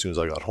fortunate that as soon as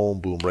I got home,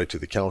 boom, right to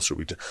the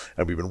counselor.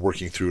 And we've been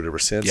working through it ever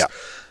since. Yeah.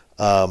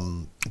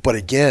 But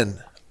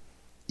again,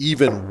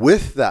 even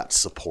with that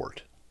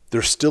support,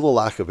 there's still a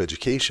lack of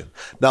education.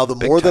 Now, the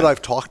more that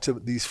I've talked to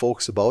these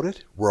folks about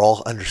it, we're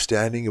all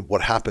understanding of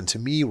what happened to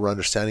me. We're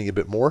understanding a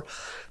bit more.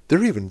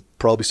 They're even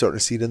probably starting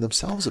to see it in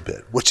themselves a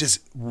bit, which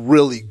is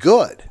really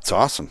good. It's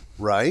awesome.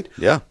 Right?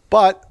 Yeah.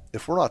 But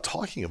if we're not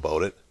talking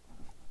about it,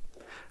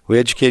 we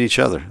educate each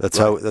other. That's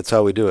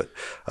how we do it.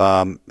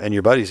 And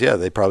your buddies,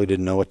 they probably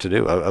didn't know what to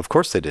do. Of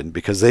course they didn't,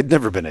 because they'd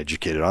never been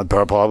educated on,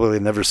 probably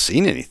never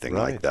seen anything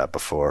like that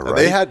before. Right?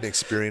 They hadn't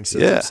experienced it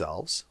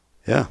themselves.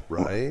 Yeah.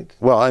 Right.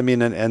 Well, I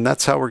mean, and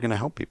that's how we're going to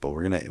help people.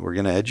 We're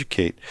going to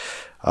educate.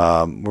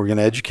 We're going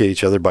to educate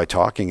each other by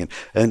talking.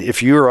 And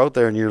if you're out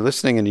there and you're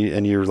listening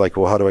and you're like,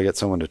 well, how do I get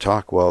someone to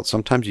talk? Well,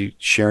 sometimes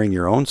sharing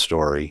your own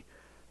story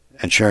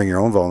and sharing your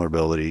own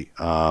vulnerability.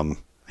 I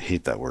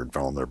hate that word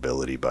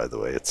vulnerability, by the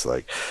way. It's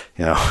like,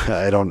 it's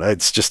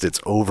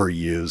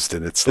overused,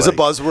 and it's a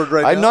buzzword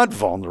right now. I'm not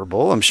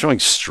vulnerable. I'm showing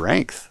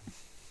strength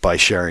by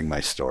sharing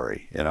my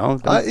story, you know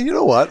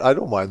what? I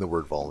don't mind the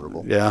word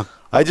vulnerable. Yeah.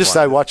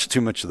 I watch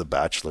too much of The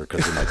Bachelor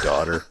because of my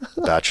daughter,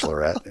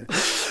 Bachelorette,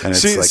 and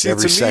it's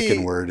every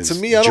second word is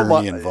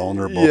journey and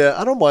vulnerable. Yeah,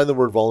 I don't mind the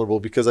word vulnerable,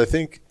 because I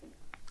think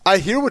I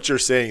hear what you're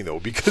saying, though,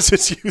 because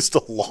it's used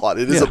a lot.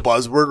 It is a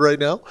buzzword right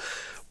now,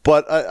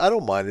 but I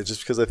don't mind it,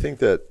 just because I think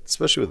that,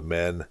 especially with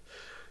men,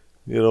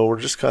 we're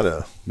just kind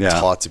of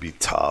taught to be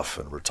tough,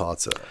 and we're taught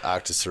to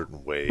act a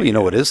certain way.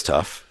 Well, what is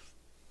tough?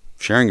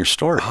 Sharing your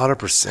story.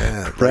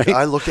 100%. Right?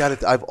 I look at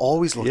it, I've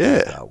always looked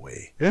at it that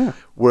way. Yeah.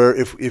 Where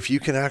if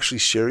you can actually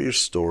share your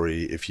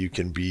story, if you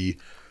can be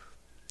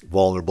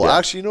vulnerable. Yeah.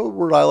 Actually, you know what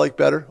word I like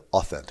better?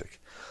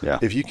 Authentic. Yeah.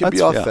 If you can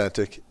be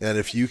authentic, and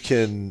if you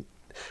can,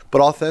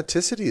 but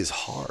authenticity is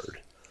hard.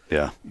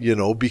 Yeah.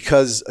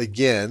 Because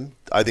again,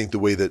 I think the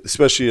way that,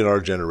 especially in our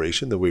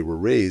generation, the way we're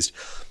raised,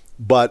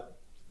 but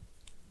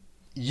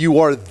you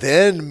are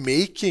then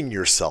making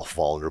yourself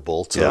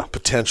vulnerable to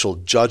potential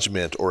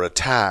judgment or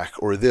attack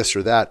or this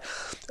or that.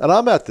 And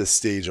I'm at this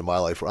stage in my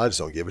life where I just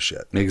don't give a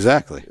shit.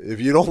 Exactly.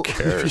 If you don't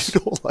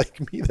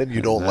like me, then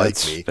you don't like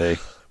me. Fake.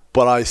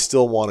 But I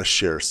still want to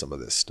share some of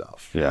this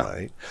stuff. Yeah.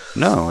 Right?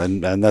 No,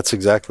 and that's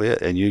exactly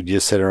it. And you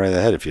just hit it right in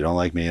the head. If you don't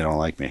like me, you don't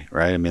like me.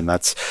 Right? I mean,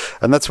 that's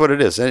what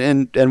it is.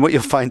 And what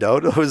you'll find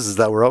out is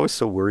that we're always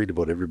so worried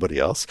about everybody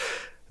else.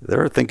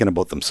 They're thinking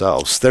about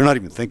themselves. They're not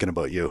even thinking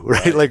about you,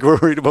 right? Like, we're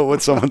worried about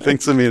what someone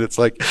thinks of me, and it's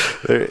like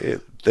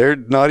they're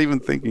not even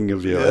once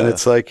of you. Yeah. And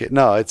it's like,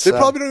 no, it's they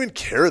probably don't even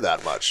care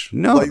that much.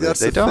 No, like,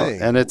 that's they the don't.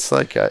 thing. And it's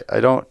like I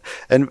don't.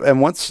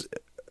 And once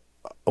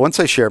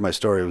I shared my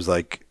story, it was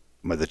like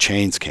the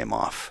chains came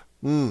off,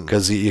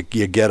 because you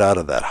get out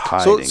of that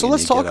hiding. So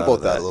let's talk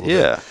about that a little bit.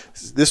 Yeah,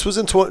 this was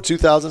in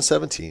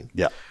 2017.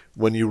 Yeah,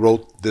 when you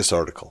wrote this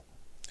article.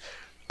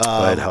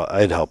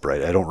 I'd help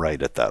write. I don't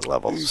write at that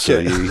level.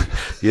 So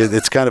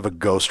it's kind of a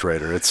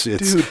ghostwriter.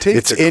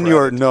 It's in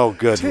your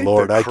good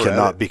Lord. I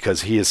cannot,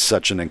 because he is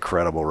such an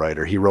incredible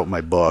writer. He wrote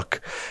my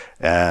book,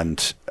 and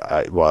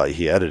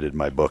he edited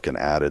my book and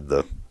added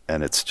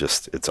and it's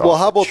well,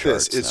 how about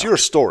this? It's your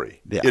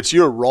story. Yeah. It's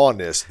your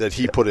rawness that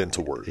he put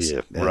into words,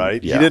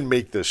 right? Yeah. He didn't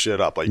make this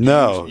shit up. Like,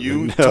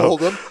 you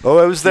told him. Oh,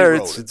 I was there.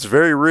 It's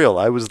very real.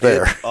 I was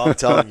there. I'm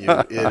telling you,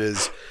 it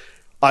is.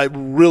 I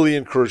really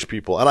encourage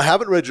people, and I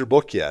haven't read your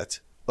book yet,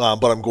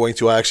 but I'm going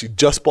to. I actually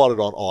just bought it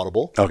on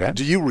Audible. Okay.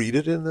 Do you read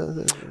it in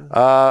the?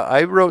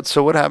 I wrote.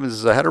 So what happens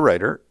is I had a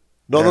writer.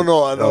 No.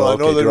 I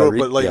know they wrote,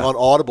 but on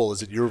Audible,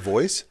 is it your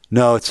voice?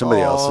 No, it's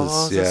somebody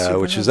else's. Yeah,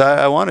 which is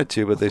I wanted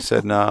to, but they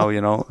said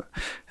no.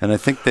 And I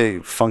think they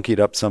funkied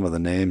up some of the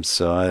names,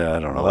 so I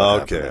don't know. What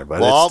happened there,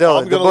 but it's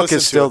still the book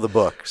is still the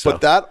book. So. But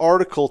that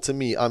article, to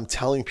me, I'm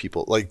telling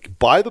people, like,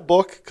 buy the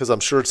book, because I'm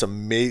sure it's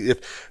amazing.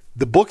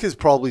 The book is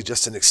probably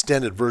just an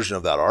extended version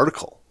of that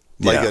article,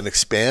 like an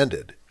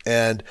expanded.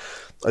 And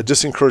I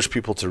just encourage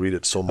people to read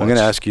it so much. I'm going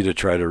to ask you to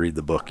try to read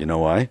the book. You know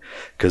why?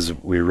 Because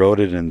we wrote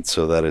it in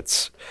so that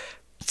it's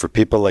for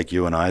people like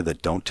you and I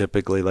that don't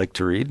typically like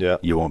to read, Yeah.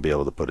 you won't be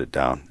able to put it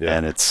down. Yeah.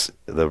 And it's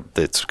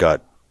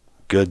got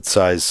good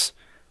size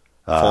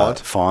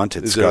font.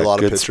 It's Is there a got lot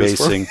of good pictures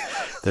for spacing.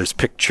 There's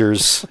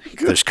pictures.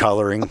 There's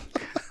coloring.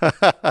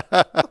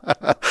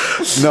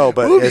 No,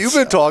 but Who have you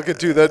been talking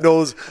to that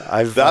knows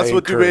that's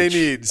what Dubé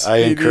needs? I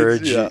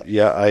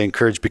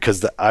encourage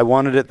because I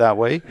wanted it that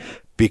way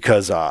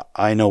because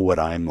I know what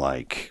I'm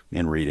like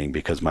in reading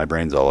because my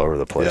brain's all over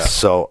the place. Yeah.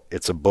 So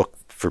it's a book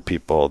for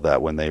people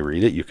that when they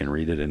read it, you can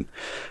read it in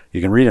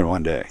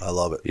one day. I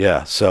love it.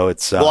 Yeah. So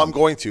it's well, I'm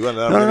going to, and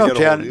I'm going to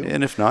get a hold of you.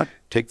 And if not,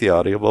 take the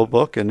audible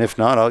book, and if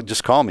not, I'll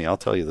just call me. I'll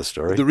tell you the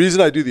story. The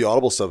reason I do the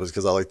Audible stuff is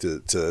because I like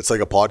to it's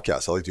like a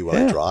podcast. I like to do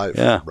when I drive,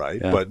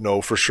 right? Yeah. But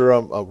no, for sure,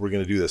 we're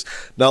going to do this.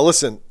 Now,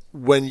 listen,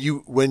 when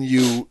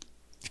you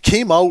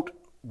came out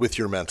with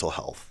your mental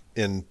health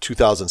in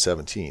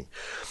 2017,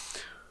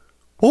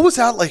 what was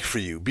that like for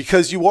you?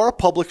 Because you are a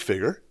public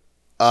figure.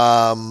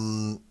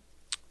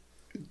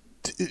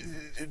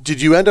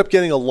 Did you end up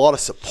getting a lot of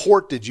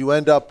support? Did you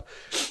end up,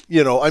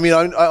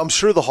 I'm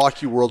sure the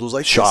hockey world was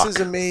like, shock. This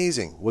is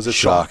amazing. Was it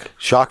shock?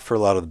 Shock for a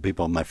lot of the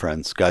people, my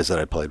friends, guys that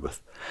I played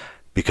with,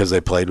 because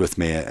they played with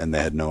me and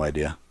they had no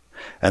idea.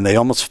 And they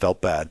almost felt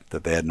bad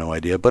that they had no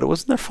idea, but it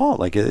wasn't their fault.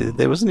 Like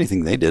there wasn't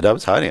anything they did. I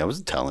was hiding. I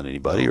wasn't telling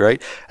anybody,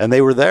 right? And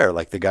they were there,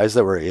 like the guys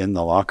that were in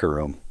the locker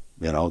room,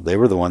 they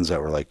were the ones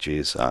that were like,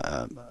 geez,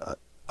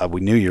 we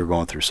knew you were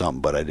going through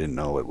something, but I didn't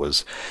know it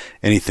was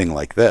anything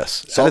like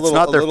this. So it's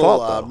not their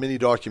fault, though. Mini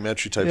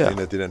documentary type thing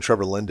that they did. And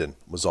Trevor Linden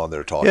was on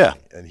there talking,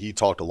 and he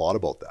talked a lot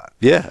about that.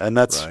 Yeah, and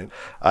that's right.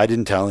 I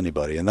didn't tell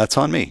anybody, and that's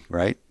on me,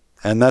 right?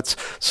 And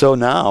so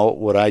now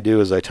what I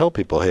do is I tell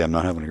people, hey, I'm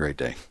not having a great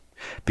day,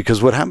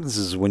 because what happens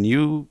is when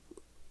you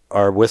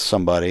are with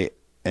somebody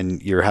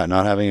and you're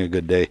not having a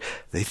good day,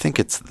 they think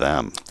it's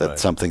them, that's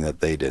something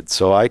that they did.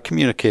 So I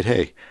communicate,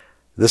 hey,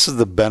 this is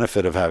the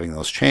benefit of having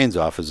those chains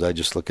off. Is I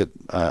just look at.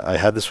 I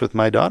had this with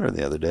my daughter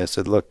the other day. I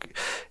said, "Look,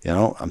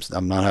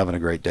 I'm not having a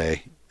great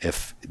day.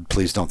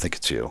 Please don't think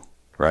it's you,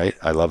 right?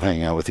 I love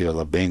hanging out with you. I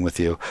love being with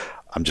you.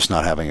 I'm just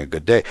not having a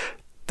good day."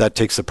 That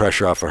takes the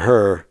pressure off of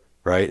her,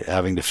 right?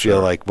 Having to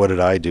feel like, what did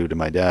I do to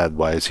my dad?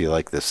 Why is he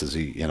like this? Is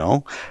he,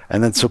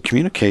 And then so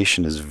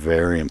communication is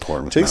very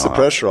important. It takes the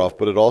pressure off,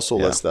 but it also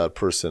lets that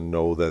person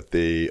know that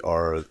they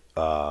are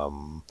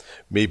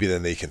maybe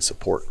then they can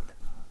support.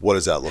 What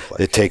does that look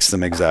like? It takes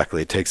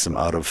them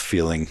out of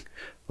feeling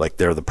like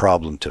they're the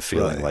problem to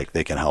feeling like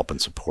they can help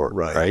and support.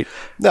 Right.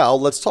 Now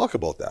let's talk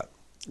about that.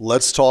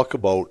 Let's talk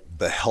about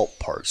the help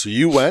part. So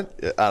you went,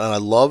 and I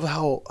love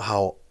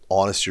how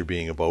honest you're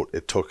being about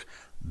it took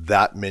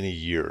that many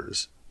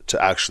years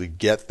to actually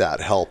get that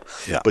help.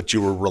 Yeah. But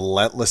you were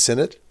relentless in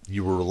it.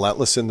 You were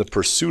relentless in the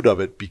pursuit of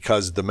it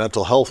because the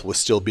mental health was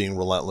still being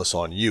relentless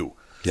on you.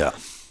 Yeah.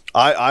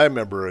 I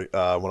remember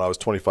when I was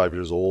 25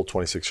 years old,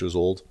 26 years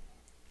old,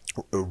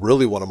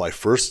 really one of my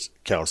first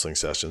counseling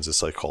sessions, a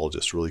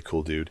psychologist, really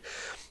cool dude.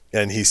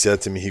 And he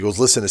said to me, he goes,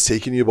 listen, it's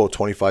taken you about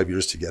 25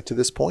 years to get to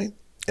this point.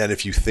 And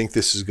if you think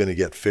this is going to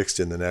get fixed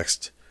in the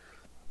next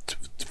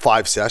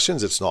 5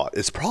 sessions, it's not.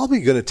 It's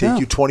probably going to take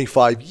you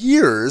 25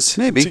 years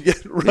maybe to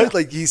get right. Yeah.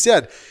 Like he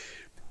said,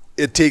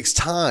 it takes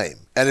time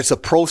and it's a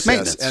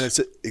process and it's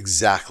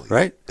exactly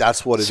right.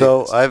 That's what it is.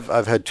 So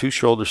I've had 2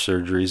 shoulder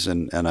surgeries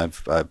and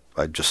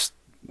I just,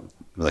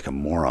 like a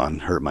moron,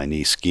 hurt my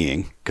knee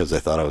skiing because I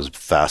thought I was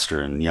faster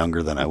and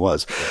younger than I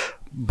was.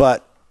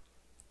 But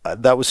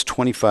that was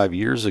 25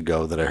 years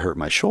ago that I hurt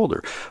my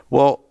shoulder.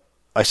 Well,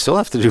 I still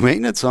have to do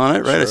maintenance on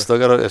it, right? Sure. I still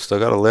got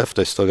to lift.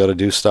 I still got to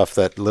do stuff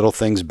that little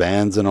things,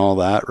 bands and all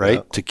that,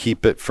 right? To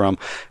keep it from,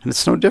 and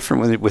it's no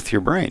different with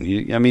your brain.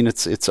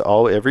 It's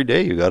all every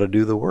day. You got to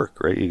do the work,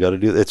 right? You got to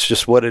do. It's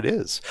just what it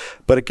is.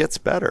 But it gets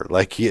better.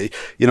 Like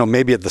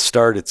maybe at the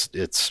start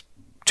it's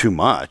too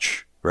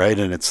much. Right.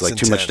 And it's like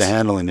too much to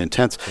handle and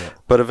intense. Yeah.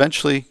 But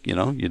eventually,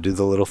 you do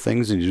the little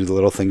things and you do the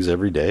little things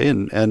every day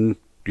and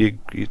you're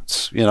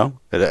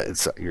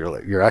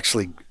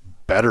actually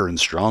better and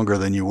stronger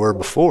than you were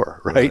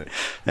before. Right.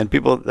 And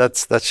people,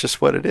 that's just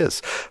what it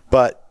is.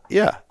 But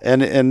yeah.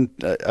 And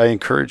I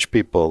encourage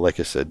people, like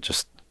I said,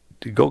 just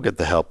to go get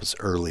the help as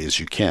early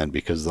as you can,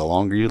 because the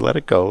longer you let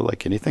it go,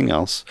 like anything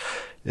else,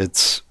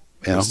 it's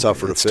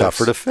tougher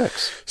to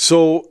fix.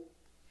 So,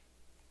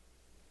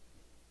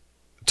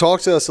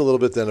 talk to us a little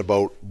bit then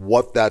about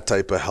what that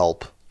type of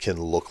help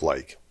can look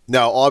like.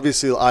 Now,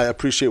 obviously, I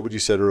appreciate what you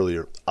said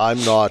earlier.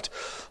 I'm not,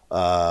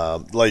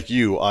 like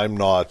you, I'm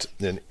not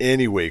in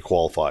any way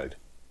qualified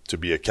to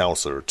be a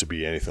counselor, to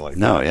be anything like that.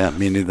 No, yeah,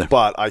 me neither.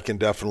 But I can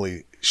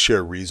definitely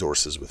share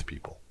resources with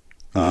people.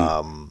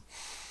 Mm-hmm.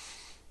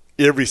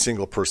 Every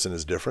single person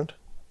is different.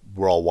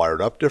 We're all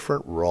wired up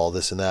different. We're all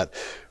this and that.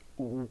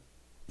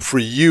 For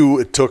you,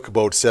 it took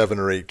about 7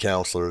 or 8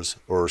 counselors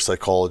or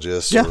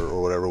psychologists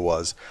or whatever it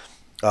was.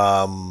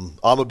 I'm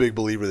a big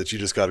believer that you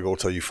just got to go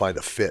till you find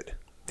a fit.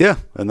 Yeah,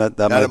 and that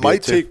And might it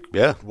might be it too.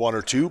 take 1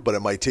 or 2, but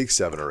it might take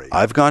 7 or 8.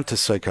 I've gone to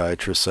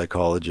psychiatrists,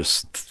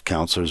 psychologists,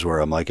 counselors where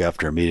I'm like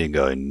after a meeting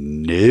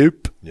going,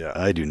 nope,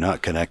 I do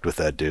not connect with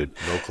that dude.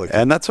 No clicking.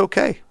 And that's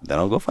okay. Then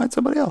I'll go find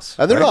somebody else.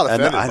 And they're not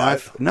offended by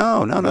it.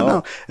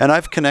 No. And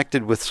I've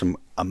connected with some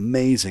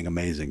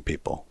amazing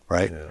people,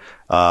 right?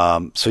 Yeah.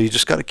 So you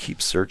just got to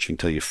keep searching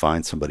till you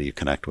find somebody you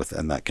connect with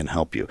and that can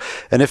help you.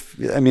 And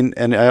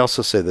and I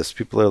also say this,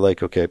 people are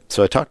like, okay,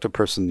 so I talked to a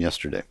person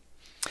yesterday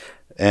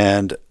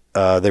and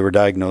they were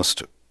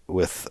diagnosed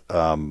with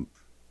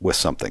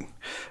something,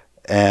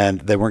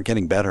 and they weren't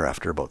getting better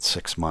after about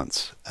 6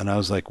 months. And I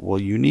was like,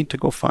 well, you need to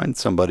go find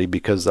somebody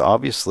because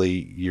obviously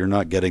you're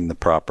not getting the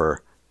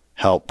proper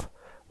help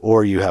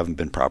or you haven't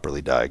been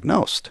properly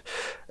diagnosed.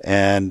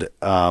 And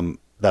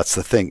that's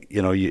the thing,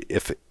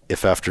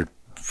 if after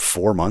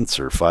 4 months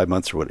or 5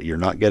 months or what, you're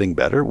not getting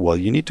better, well,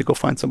 you need to go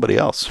find somebody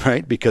else,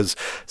 right? Because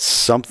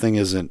something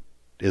isn't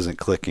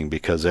clicking,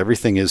 because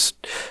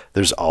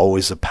there's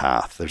always a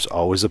path. There's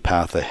always a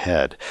path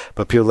ahead.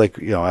 But people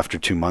after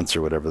 2 months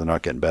or whatever, they're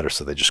not getting better,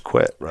 so they just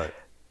quit. Right.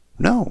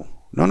 No.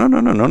 What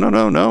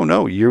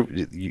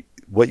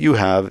you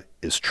have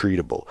is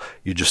treatable.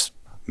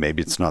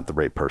 Maybe it's not the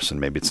right person.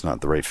 Maybe it's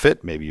not the right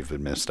fit. Maybe you've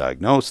been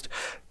misdiagnosed.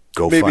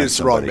 Maybe it's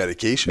the wrong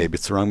medication. Maybe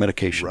it's the wrong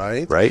medication.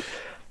 Right.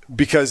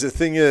 Because the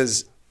thing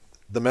is,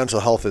 the mental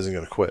health isn't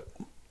going to quit.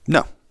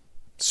 No.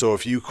 So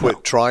if you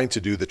quit trying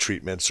to do the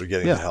treatments or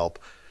getting the help,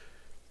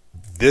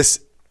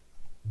 this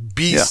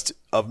beast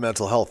of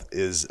mental health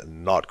is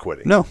not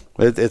quitting. No,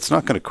 it's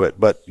not going to quit.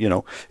 But,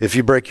 if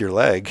you break your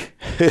leg,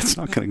 it's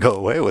not going to go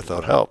away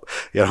without help.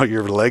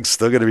 Your leg's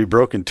still going to be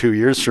broken 2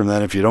 years from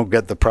then if you don't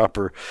get the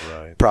proper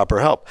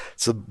help.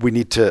 So we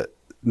need to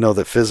know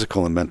that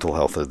physical and mental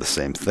health are the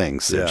same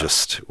things. They're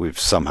we've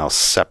somehow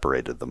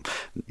separated them.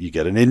 You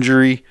get an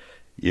injury,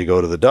 you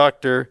go to the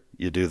doctor,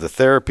 you do the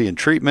therapy and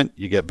treatment,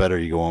 you get better,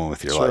 you go on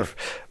with your life.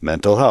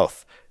 Mental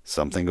health,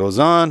 something goes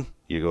on,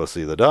 you go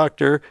see the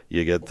doctor,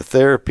 you get the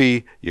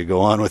therapy, you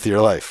go on with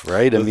your life,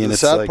 right? The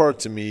sad part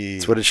to me,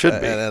 it's what it should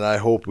be. And I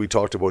hope, we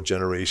talked about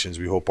generations,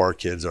 we hope our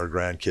kids, our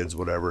grandkids,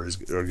 whatever, are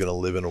going to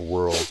live in a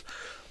world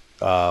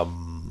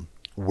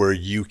where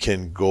you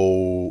can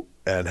go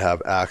and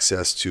have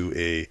access to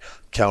a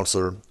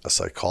counselor, a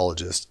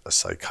psychologist, a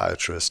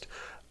psychiatrist,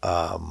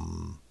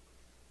 the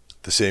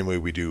same way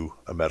we do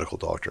a medical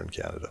doctor in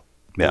Canada.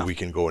 Yeah. We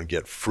can go and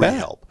get free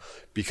help,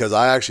 because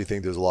I actually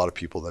think there's a lot of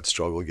people that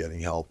struggle getting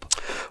help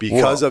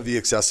because of the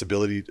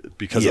accessibility,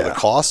 because of the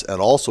cost,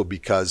 and also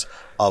because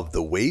of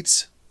the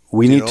waits.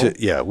 We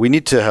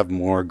need to have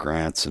more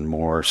grants and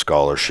more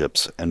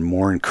scholarships and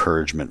more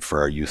encouragement for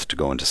our youth to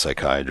go into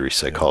psychiatry,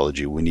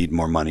 psychology. We need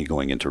more money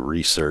going into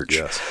research.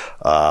 Yes.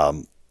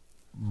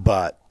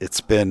 But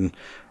it's been,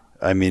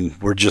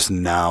 we're just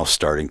now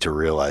starting to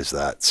realize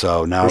that.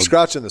 So now we're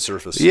scratching the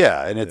surface.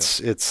 Yeah. And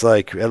it's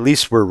like, at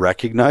least we're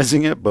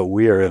recognizing it, but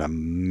we are in a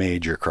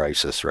major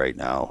crisis right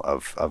now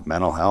of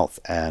mental health.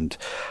 And,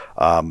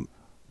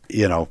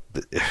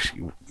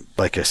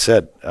 like I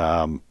said,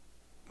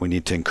 we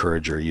need to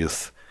encourage our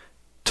youth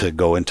to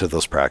go into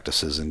those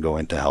practices and go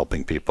into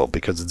helping people,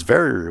 because it's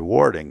very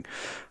rewarding,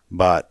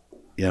 but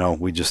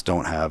we just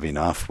don't have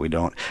enough. We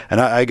don't. And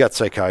I got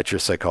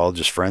psychiatrists,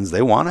 psychologists, friends,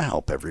 they want to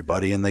help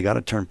everybody, and they got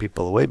to turn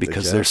people away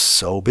because they're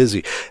so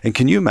busy. And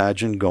can you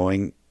imagine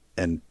going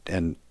and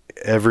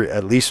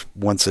at least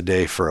once a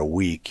day for a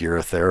week, you're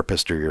a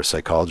therapist or you're a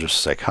psychologist,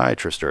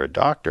 psychiatrist, or a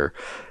doctor,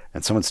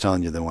 and someone's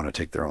telling you they want to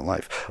take their own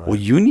life. Right. Well,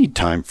 you need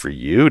time for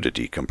you to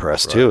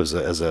decompress too,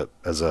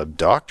 as a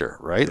doctor,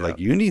 right? Yeah. Like,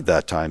 you need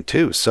that time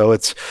too. So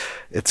it's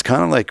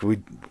kind of like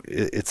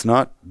it's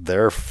not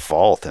their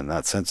fault in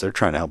that sense. They're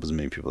trying to help as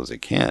many people as they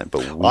can.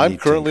 But I'm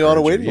currently on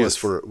a waiting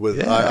list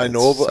I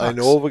know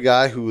of a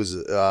guy who is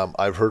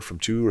I've heard from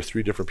 2 or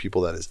 3 different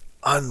people that is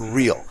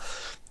unreal,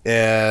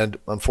 and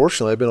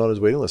unfortunately I've been on his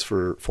waiting list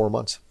for 4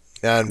 months.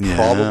 And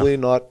probably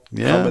not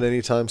coming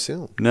anytime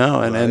soon.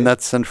 No, and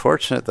that's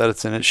unfortunate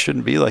that it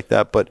shouldn't be like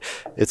that, but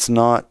it's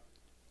not.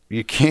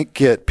 You can't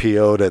get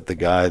PO'd at the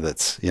guy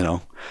that's trying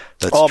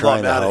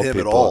to help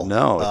people. At all.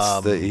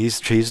 No, he's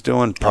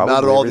doing probably.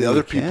 I'm mad at all the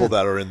other people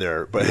that are in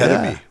there ahead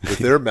of me with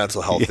their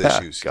mental health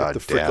issues. Get the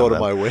frick out of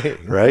my way,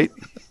 right?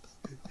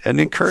 And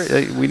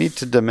encourage. We need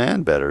to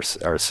demand better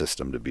our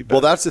system to be better.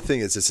 Well, that's the thing,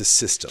 it's a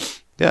system.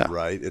 Yeah.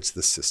 Right. It's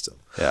the system.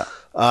 Yeah.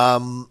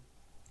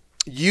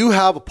 You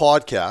have a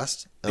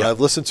podcast, and I've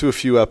listened to a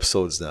few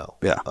episodes now.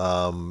 Yeah.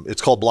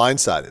 It's called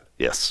Blindsided.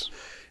 Yes.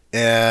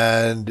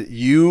 And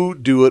you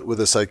do it with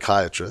a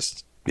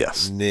psychiatrist.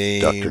 Yes.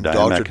 Named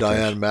Dr.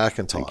 Diane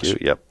McIntosh. Thank you.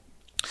 Yep.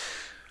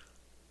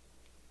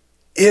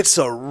 It's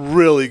a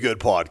really good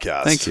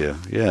podcast. Thank you.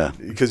 Yeah.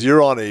 Because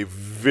you're on a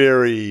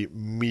very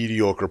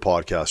mediocre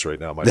podcast right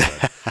now, my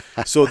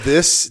friend. So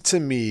this,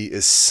 to me,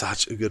 is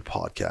such a good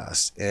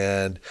podcast.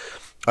 And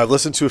I've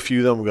listened to a few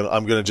of them.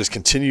 I'm gonna just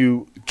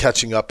continue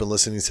catching up and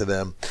listening to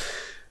them.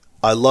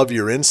 I love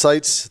your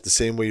insights, the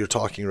same way you're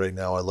talking right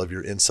now. I love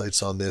your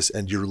insights on this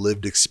and your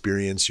lived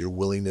experience, your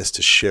willingness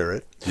to share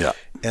it. Yeah.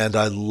 And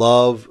I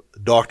love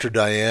Dr.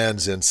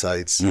 Diane's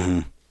insights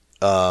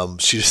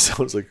She just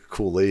sounds like a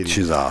cool lady.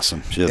 She's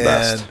awesome. She's the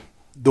best.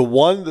 The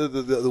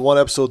one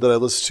episode that I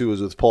listened to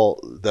was with Paul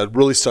that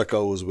really stuck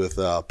out was with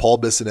Paul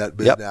Bissonnette,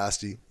 Biz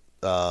Nasty.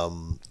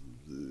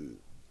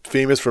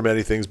 Famous for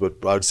many things, but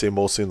I would say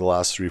mostly in the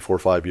last 3, 4,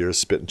 5 years,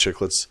 Spittin'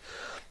 Chicklets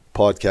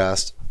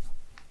podcast.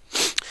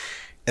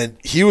 And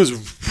he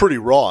was pretty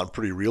raw and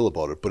pretty real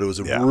about it, but it was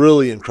a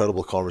really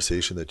incredible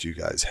conversation that you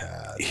guys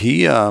had.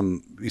 He,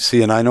 you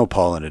see, and I know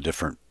Paul in a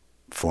different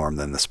form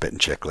than the Spittin'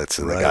 Chicklets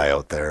and the guy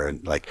out there.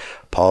 And like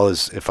Paul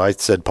is, if I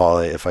said,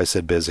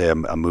 Biz, hey,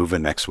 I'm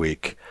moving next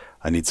week,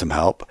 I need some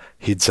help,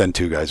 he'd send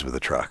 2 guys with a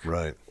truck.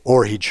 Right.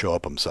 Or he'd show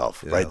up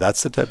himself, right?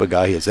 That's the type of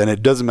guy he is. And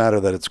it doesn't matter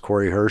that it's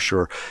Corey Hirsch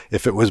or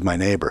if it was my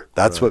neighbor.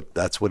 That's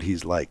what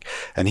he's like.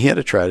 And he had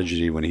a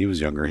tragedy when he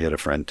was younger. He had a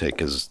friend take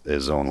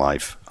his own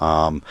life.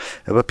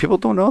 But people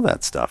don't know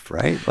that stuff,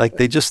 right? Like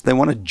they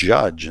want to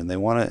judge and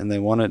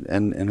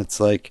and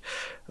it's like,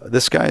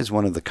 this guy is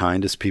one of the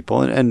kindest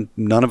people, and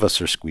none of us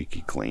are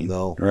squeaky clean,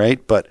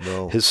 right? But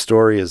his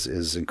story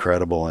is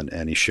incredible,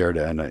 and he shared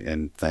it,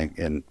 and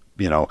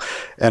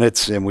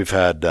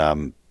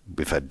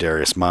we've had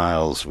Darius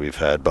Miles, we've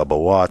had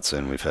Bubba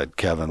Watson, we've had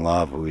Kevin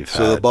Love, the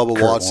Bubba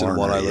Kurt Watson Warner,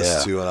 one I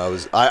listened to,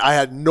 and I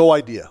had no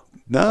idea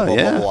about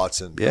Bubba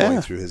Watson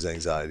going through his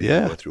anxiety,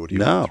 going through what he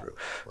went through.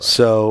 Right.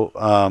 So,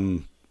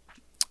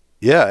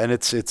 and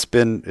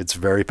it's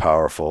very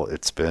powerful.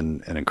 It's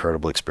been an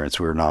incredible experience.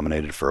 We were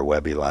nominated for a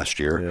Webby last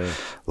year,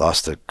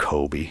 lost to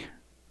Kobe.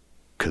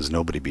 Because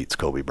nobody beats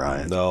Kobe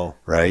Bryant. No.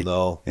 Right?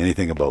 No.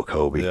 Anything about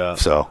Kobe. Yeah.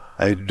 So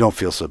I don't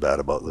feel so bad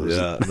about losing.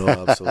 Yeah, no,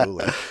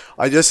 absolutely.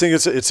 I just think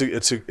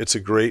it's a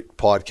great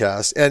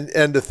podcast.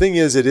 And the thing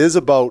is, it is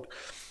about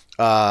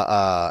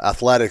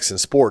athletics and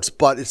sports,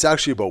 but it's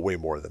actually about way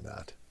more than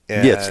that.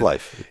 And, it's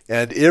life.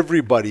 And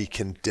everybody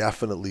can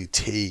definitely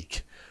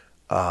take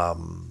all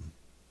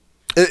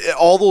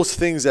those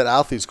things that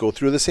athletes go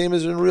through, the same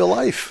as in real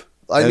life.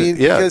 I mean,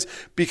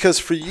 because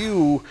for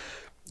you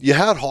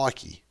had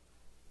hockey.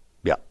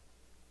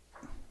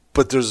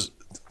 But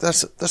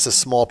that's a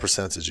small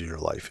percentage of your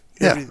life.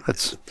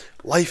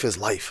 Life is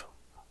life,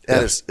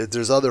 and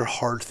there's other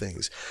hard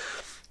things.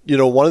 You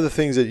know, one of the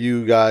things that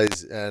you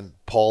guys and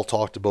Paul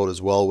talked about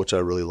as well, which I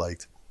really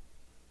liked,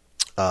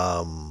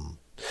 and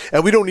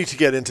we don't need to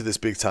get into this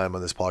big time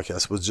on this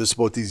podcast, was just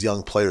about these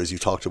young players. You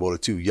talked about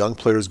it too. Young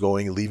players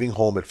leaving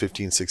home at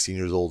 15, 16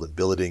 years old and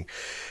billeting,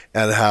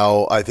 and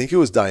how I think it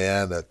was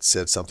Diane that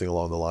said something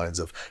along the lines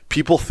of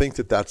people think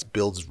that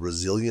builds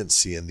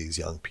resiliency in these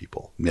young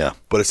people. Yeah.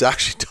 But it's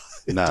actually,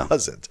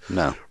 doesn't.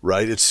 No.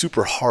 Right? It's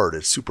super hard.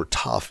 It's super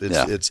tough.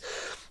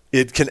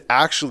 It can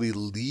actually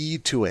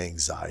lead to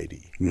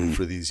anxiety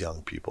for these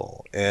young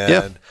people.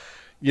 And,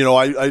 you know,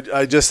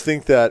 I just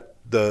think that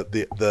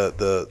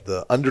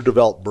the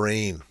underdeveloped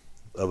brain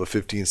of a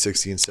 15,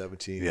 16,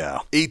 17,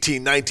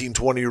 18, 19,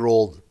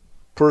 20-year-old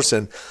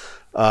person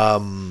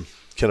can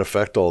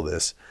affect all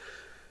this.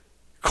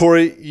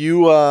 Corey,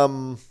 you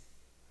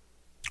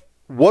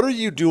what are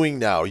you doing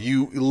now?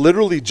 You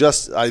literally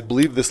just, I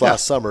believe this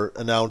last summer,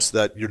 announced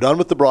that you're done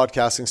with the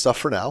broadcasting stuff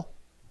for now.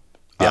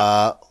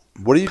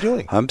 What are you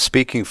doing? I'm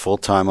speaking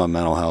full-time on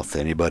mental health to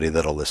anybody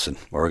that'll listen.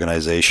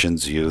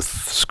 Organizations,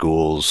 youth,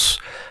 schools.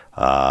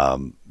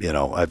 You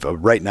know,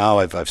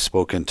 I've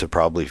spoken to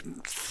probably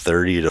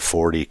 30 to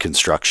 40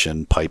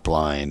 construction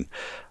pipeline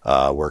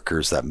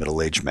workers, that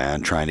middle-aged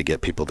man, trying to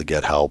get people to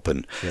get help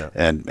and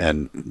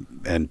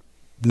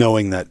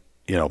knowing that,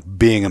 you know,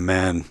 being a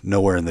man,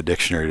 nowhere in the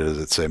dictionary does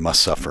it say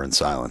must suffer in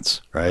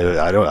silence, right?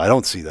 I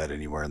don't see that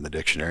anywhere in the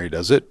dictionary,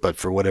 does it? But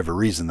for whatever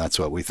reason, that's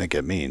what we think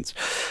it means,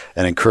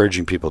 and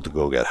encouraging people to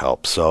go get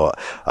help. So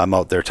I'm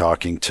out there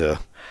talking to,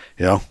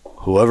 you know,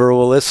 whoever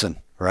will listen,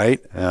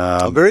 right?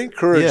 I'm very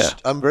encouraged. Yeah.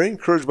 I'm very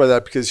encouraged by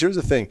that, because here's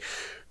the thing.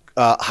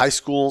 High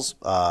schools,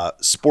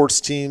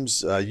 sports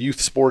teams, youth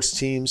sports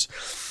teams,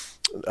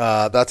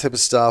 that type of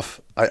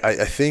stuff.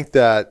 I think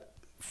that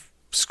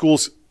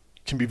schools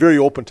can be very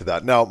open to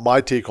that. Now,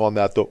 my take on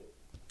that, though,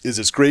 is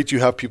it's great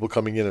you have people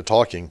coming in and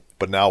talking,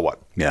 but now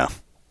what? Yeah.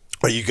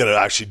 Are you going to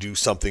actually do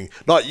something?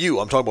 Not you,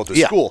 I'm talking about the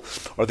school.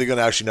 Are they going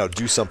to actually now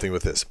do something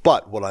with this?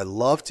 But what I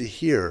love to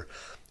hear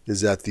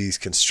is that these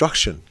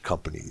construction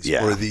companies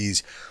or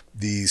these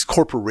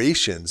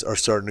corporations are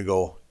starting to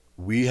go,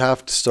 we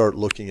have to start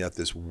looking at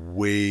this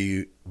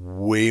way,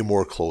 way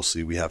more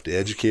closely. We have to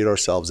educate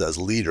ourselves as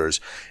leaders,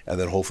 and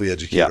then hopefully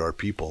educate our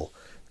people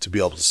to be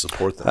able to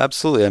support them.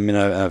 Absolutely. I mean,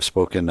 I just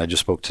spoke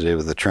today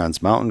with the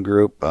Trans Mountain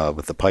Group,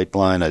 with the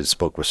pipeline. I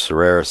spoke with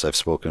Solaris. I've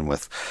spoken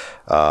with,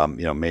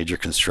 major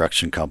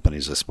construction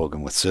companies. I've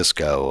spoken with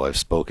Cisco. I've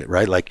spoken,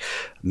 right? Like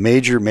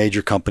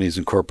major companies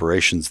and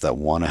corporations that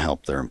want to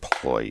help their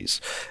employees.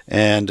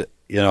 And,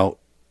 you know,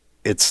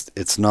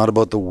 it's not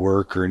about the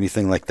work or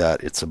anything like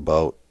that. It's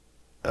about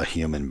a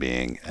human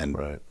being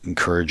and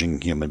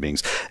encouraging human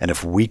beings. And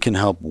if we can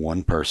help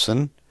one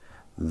person,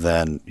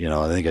 then, you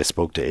know, I think I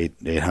spoke to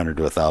 800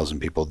 to 1,000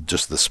 people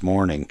just this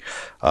morning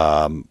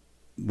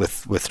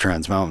with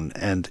Trans Mountain.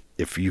 And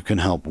if you can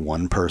help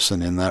one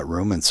person in that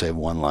room and save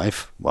one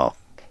life, well,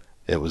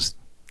 it was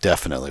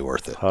definitely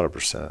worth it.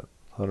 100%.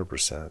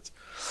 100%.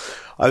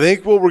 I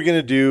think what we're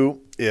gonna do,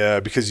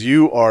 because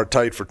you are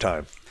tight for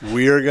time,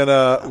 we're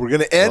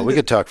gonna end. Well, we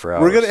could talk for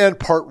hours. We're gonna end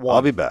part 1.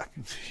 I'll be back.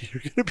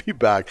 You're gonna be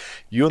back.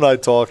 You and I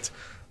talked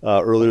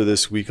earlier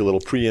this week, a little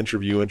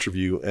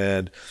pre-interview,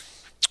 and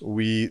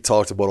we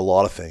talked about a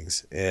lot of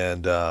things.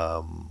 And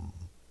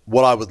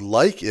what I would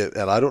like, and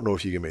I don't know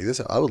if you can make this,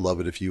 I would love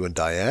it if you and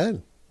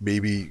Diane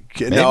maybe.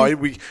 Now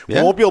we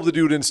won't be able to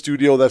do it in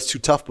studio. That's too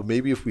tough. But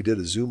maybe if we did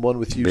a Zoom one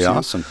with you, be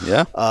awesome.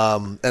 Yeah.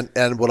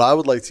 And what I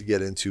would like to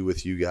get into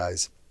with you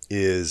guys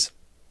is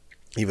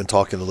even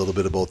talking a little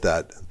bit about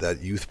that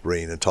youth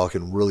brain and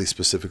talking really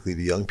specifically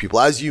to young people.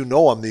 As you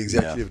know, I'm the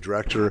executive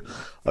director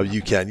of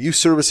UCAN Youth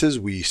Services.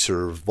 We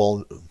serve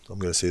I'm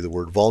going to say the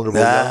word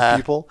vulnerable young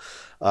people,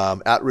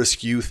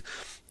 at-risk youth.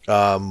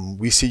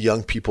 We see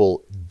young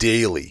people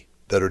daily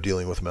that are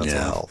dealing with mental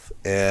health.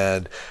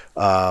 And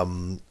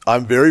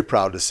I'm very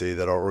proud to say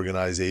that our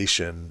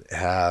organization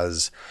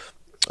has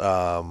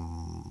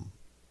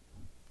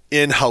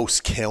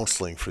in-house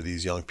counseling for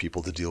these young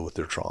people to deal with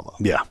their trauma.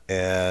 Yeah.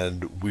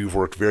 And we've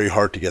worked very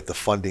hard to get the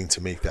funding to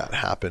make that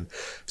happen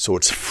so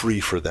it's free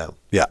for them.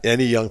 Yeah.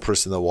 Any young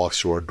person that walks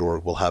through our door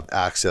will have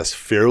access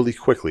fairly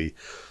quickly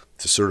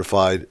to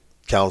certified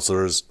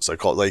counselors,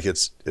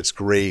 psychologists. It's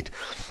great.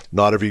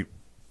 Not every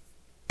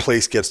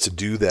place gets to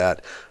do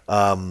that.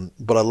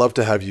 But I'd love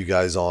to have you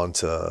guys on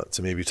to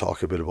maybe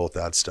talk a bit about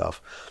that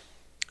stuff.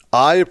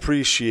 I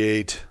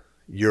appreciate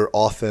your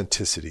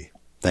authenticity.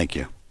 Thank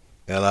you.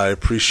 And I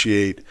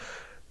appreciate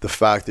the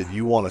fact that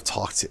you want to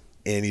talk to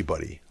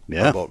anybody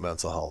about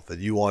mental health, that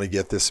you want to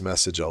get this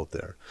message out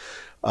there.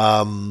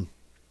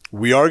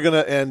 We are going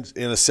to end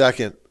in a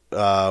second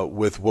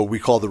with what we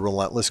call the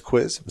Relentless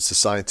Quiz. It's a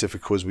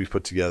scientific quiz we've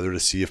put together to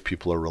see if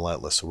people are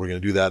relentless. So we're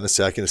going to do that in a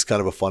second. It's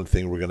kind of a fun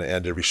thing. We're going to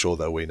end every show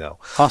that way now.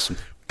 Awesome.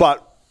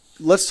 But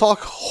let's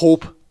talk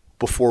hope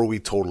before we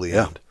totally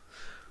end.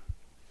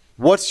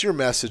 What's your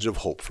message of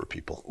hope for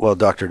people? Well,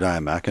 Dr.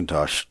 Diane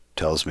McIntosh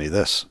tells me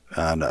this,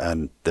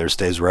 and there's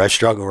days where I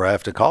struggle where I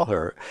have to call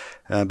her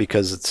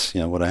because it's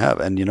what I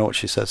have. And you know what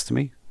she says to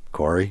me?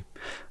 Corey,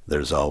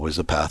 there's always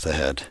a path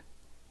ahead.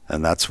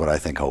 And that's what I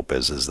think hope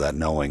is that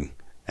knowing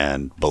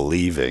and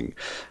believing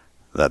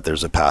that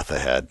there's a path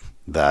ahead,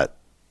 that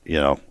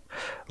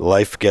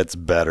life gets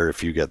better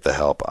if you get the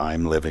help.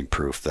 I'm living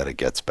proof that it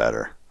gets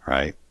better,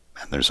 right?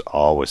 And there's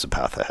always a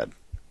path ahead.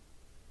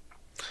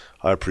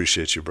 I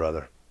appreciate you,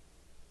 brother.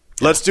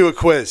 Let's do a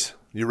quiz.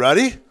 You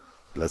ready?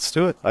 Let's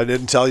do it. I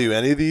didn't tell you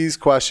any of these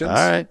questions. All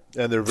right.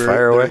 And they're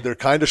Fire away. They're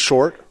kind of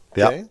short.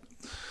 Okay. Yep.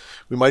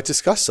 We might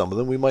discuss some of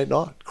them. We might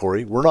not.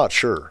 Corey, we're not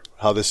sure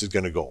how this is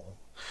going to go.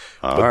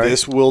 But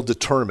this will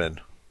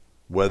determine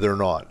whether or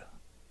not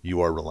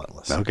you are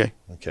relentless. Okay.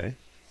 Okay.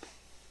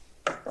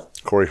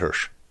 Corey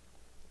Hirsch.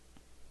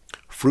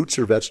 Fruits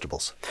or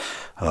vegetables?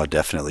 Oh,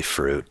 definitely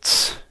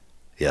fruits.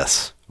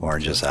 Yes.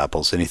 Oranges,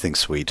 apples, anything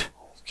sweet.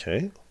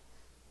 Okay.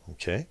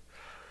 Okay.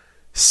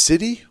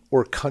 City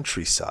or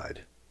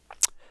countryside?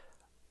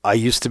 I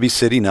used to be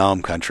city, now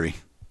I'm country.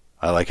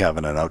 I like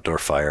having an outdoor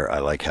fire. I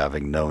like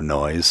having no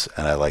noise,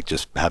 and I like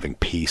just having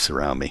peace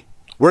around me.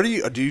 Where do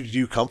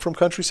you come from,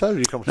 countryside, or do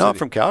you come from No, city? I'm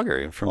from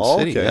Calgary. I'm from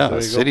city. Okay. Yeah,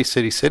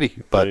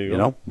 city. But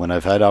when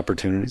I've had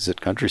opportunities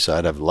at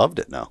countryside, I've loved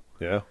it now.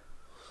 Yeah.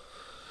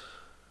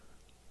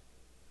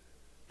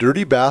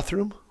 Dirty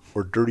bathroom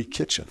or dirty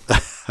kitchen?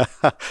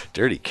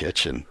 Dirty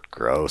kitchen.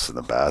 Gross in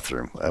the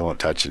bathroom. I won't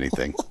touch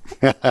anything.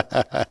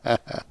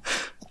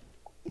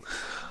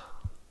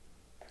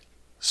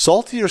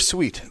 Salty or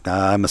sweet?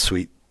 I'm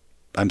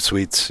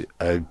sweets.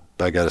 I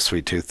got a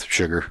sweet tooth.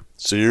 Sugar.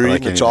 So you're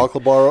eating a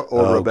chocolate bar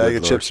over a bag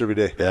of Lord. chips every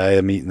day? Yeah, I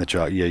am eating the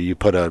chocolate. Yeah, you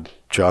put a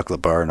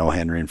chocolate bar, no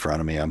Henry in front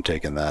of me, I'm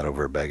taking that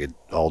over a bag of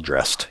all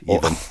dressed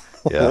even.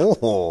 Yeah.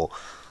 Oh,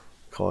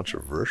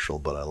 controversial,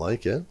 but I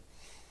like it.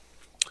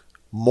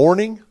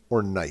 Morning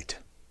or night?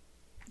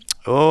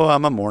 Oh,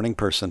 I'm a morning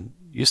person.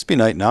 Used to be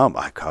night. Now I'm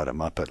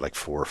up at like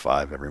 4 or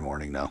 5 every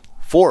morning now.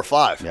 4 or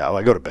 5? Yeah, well,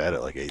 I go to bed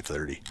at like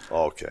 8:30.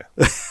 Okay.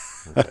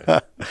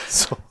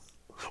 So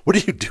what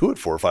do you do at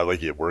 4 or 5?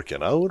 Like you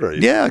working out? Or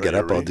I'll get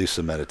up, I'll do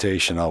some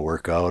meditation, I'll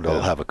work out,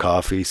 I'll have a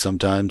coffee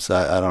sometimes.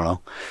 I don't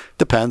know.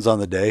 Depends on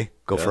the day.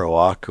 Go for a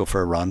walk, go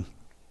for a run.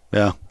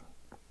 Yeah.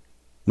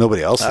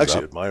 Nobody else I is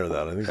actually up. admire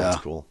that. I think that's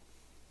cool.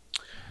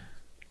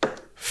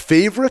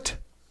 Favorite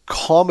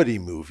comedy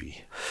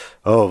movie?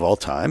 Oh, of all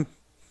time?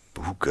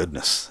 Oh,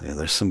 goodness. Yeah,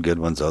 there's some good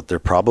ones out there.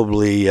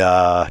 Probably,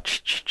 I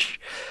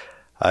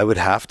would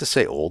have to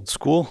say old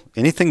school.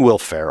 Anything Will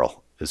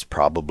Ferrell is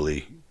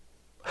probably,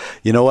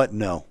 you know what?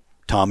 No.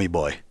 Tommy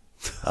Boy.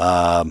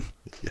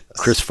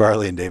 Chris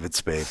Farley and David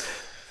Spade.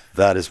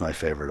 That is my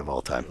favorite of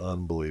all time.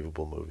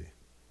 Unbelievable movie.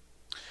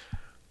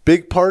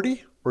 Big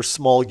party or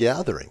small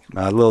gathering?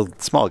 A little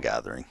small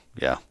gathering.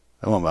 Yeah.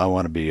 I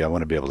want to be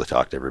able to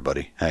talk to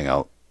everybody, hang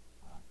out.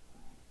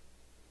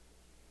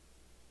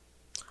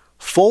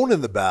 Phone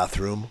in the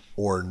bathroom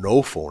or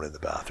no phone in the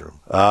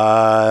bathroom?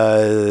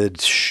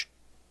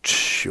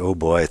 Oh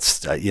boy,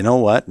 it's you know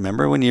what?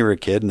 Remember when you were a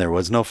kid and there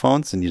was no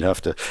phones, and you'd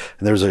have to,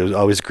 and there was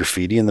always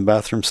graffiti in the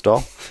bathroom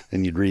stall,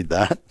 and you'd read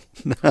that.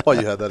 Oh,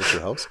 you had that at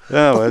your house?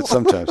 Yeah, well,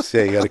 sometimes.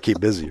 Yeah, you got to keep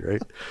busy,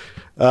 right?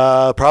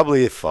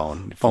 Probably a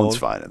phone. Phone's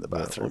fine in the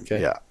bathroom.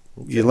 Okay. Yeah,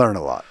 you learn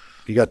a lot.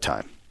 You got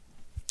time.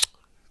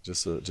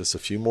 Just a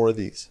few more of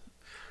these.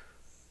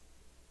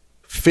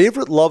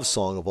 Favorite love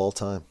song of all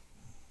time?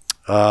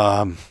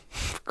 Oh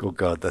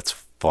God, that's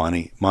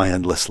funny. My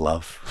Endless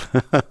Love.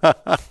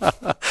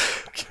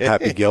 Okay.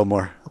 Happy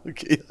Gilmore.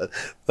 Okay,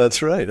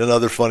 that's right.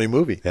 Another funny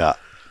movie. Yeah.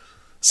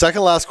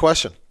 Second last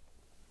question.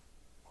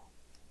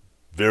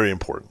 Very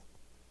important.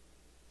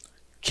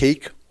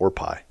 Cake or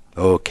pie?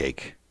 Oh,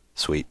 cake.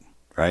 Sweet.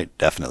 Right?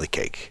 Definitely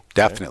cake.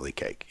 Definitely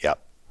cake. Yep.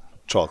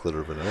 Chocolate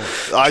or vanilla?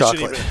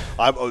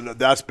 Chocolate.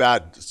 That's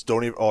bad. Just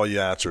don't even. Oh, you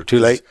answered. Too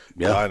late.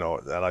 Yeah. I know,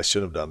 and I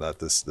should have done that.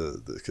 Because we're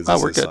this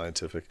is good.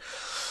 scientific.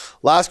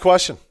 Last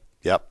question.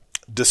 Yep.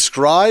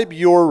 Describe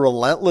your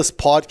Relentless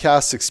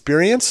podcast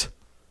experience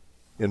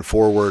in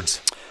 4 words.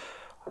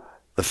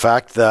 The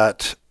fact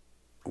that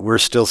we're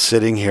still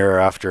sitting here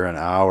after an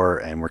hour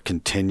and we're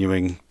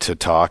continuing to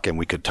talk, and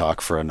we could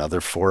talk for another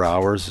 4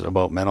 hours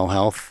about mental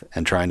health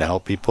and trying to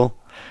help people.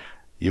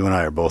 You and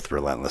I are both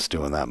relentless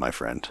doing that, my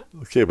friend.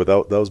 Okay, but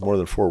that was more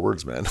than 4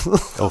 words, man.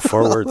 Oh,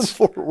 4 words.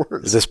 4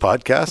 words. Is this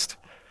podcast?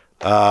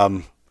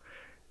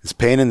 Is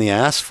pain in the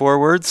ass 4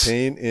 words?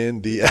 Pain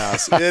in the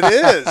ass. It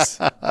is.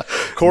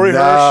 Corey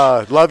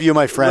Hirsch. Love you,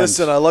 my friend.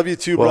 Listen, I love you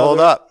too, well, brother. Hold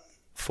up.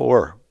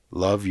 4.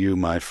 Love you,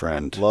 my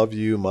friend. Love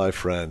you, my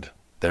friend.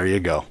 There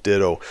you go.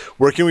 Ditto.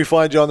 Where can we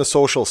find you on the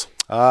socials?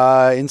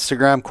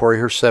 Instagram, Corey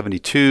Hirsch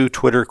 72.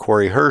 Twitter,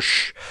 Corey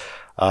Hirsch.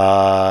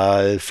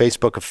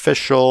 Facebook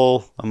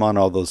official. I'm on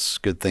all those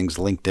good things.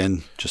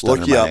 LinkedIn, just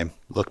Look under my name.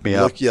 Look me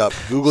up. Look you up.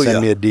 Google Send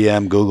you. me a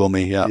DM. Google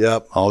me.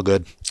 Yep. All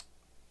good.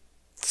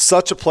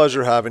 Such a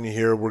pleasure having you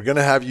here. We're going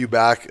to have you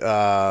back.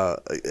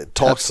 Talk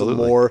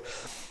Absolutely. some more.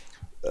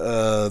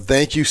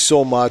 Thank you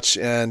so much.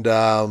 And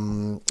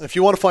if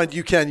you want to find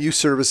UCAN Youth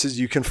Services,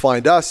 you can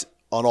find us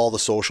on all the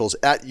socials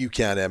at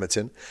UCAN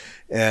Edmonton.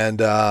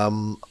 And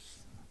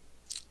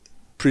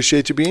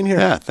appreciate you being here.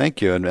 Yeah,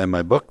 thank you. And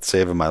my book,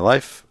 Saving My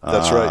Life.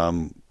 That's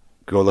right.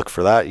 Go look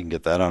for that. You can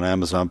get that on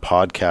Amazon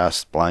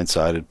Podcast,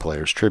 Blindsided,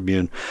 Players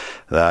Tribune.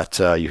 That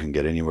you can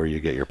get anywhere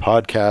you get your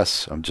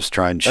podcasts. I'm just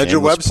trying to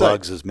shameless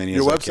plugs as many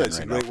as I can. Your website's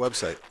a great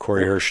website.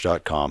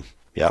 CoreyHirsch.com.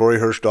 Yeah.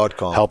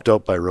 CoreyHirsch.com. Helped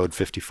out by Road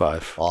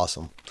 55.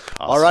 Awesome.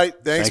 All right.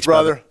 Thanks,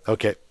 brother.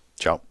 Okay.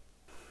 Ciao.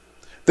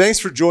 Thanks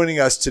for joining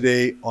us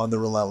today on the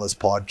Relentless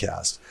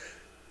Podcast.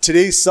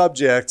 Today's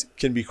subject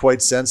can be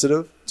quite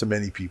sensitive to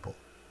many people.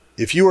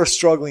 If you are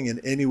struggling in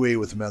any way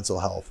with mental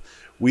health,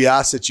 we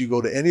ask that you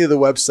go to any of the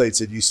websites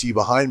that you see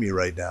behind me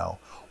right now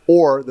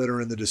or that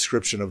are in the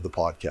description of the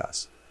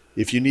podcast.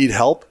 If you need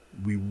help,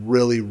 we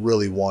really,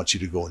 really want you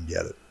to go and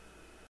get it.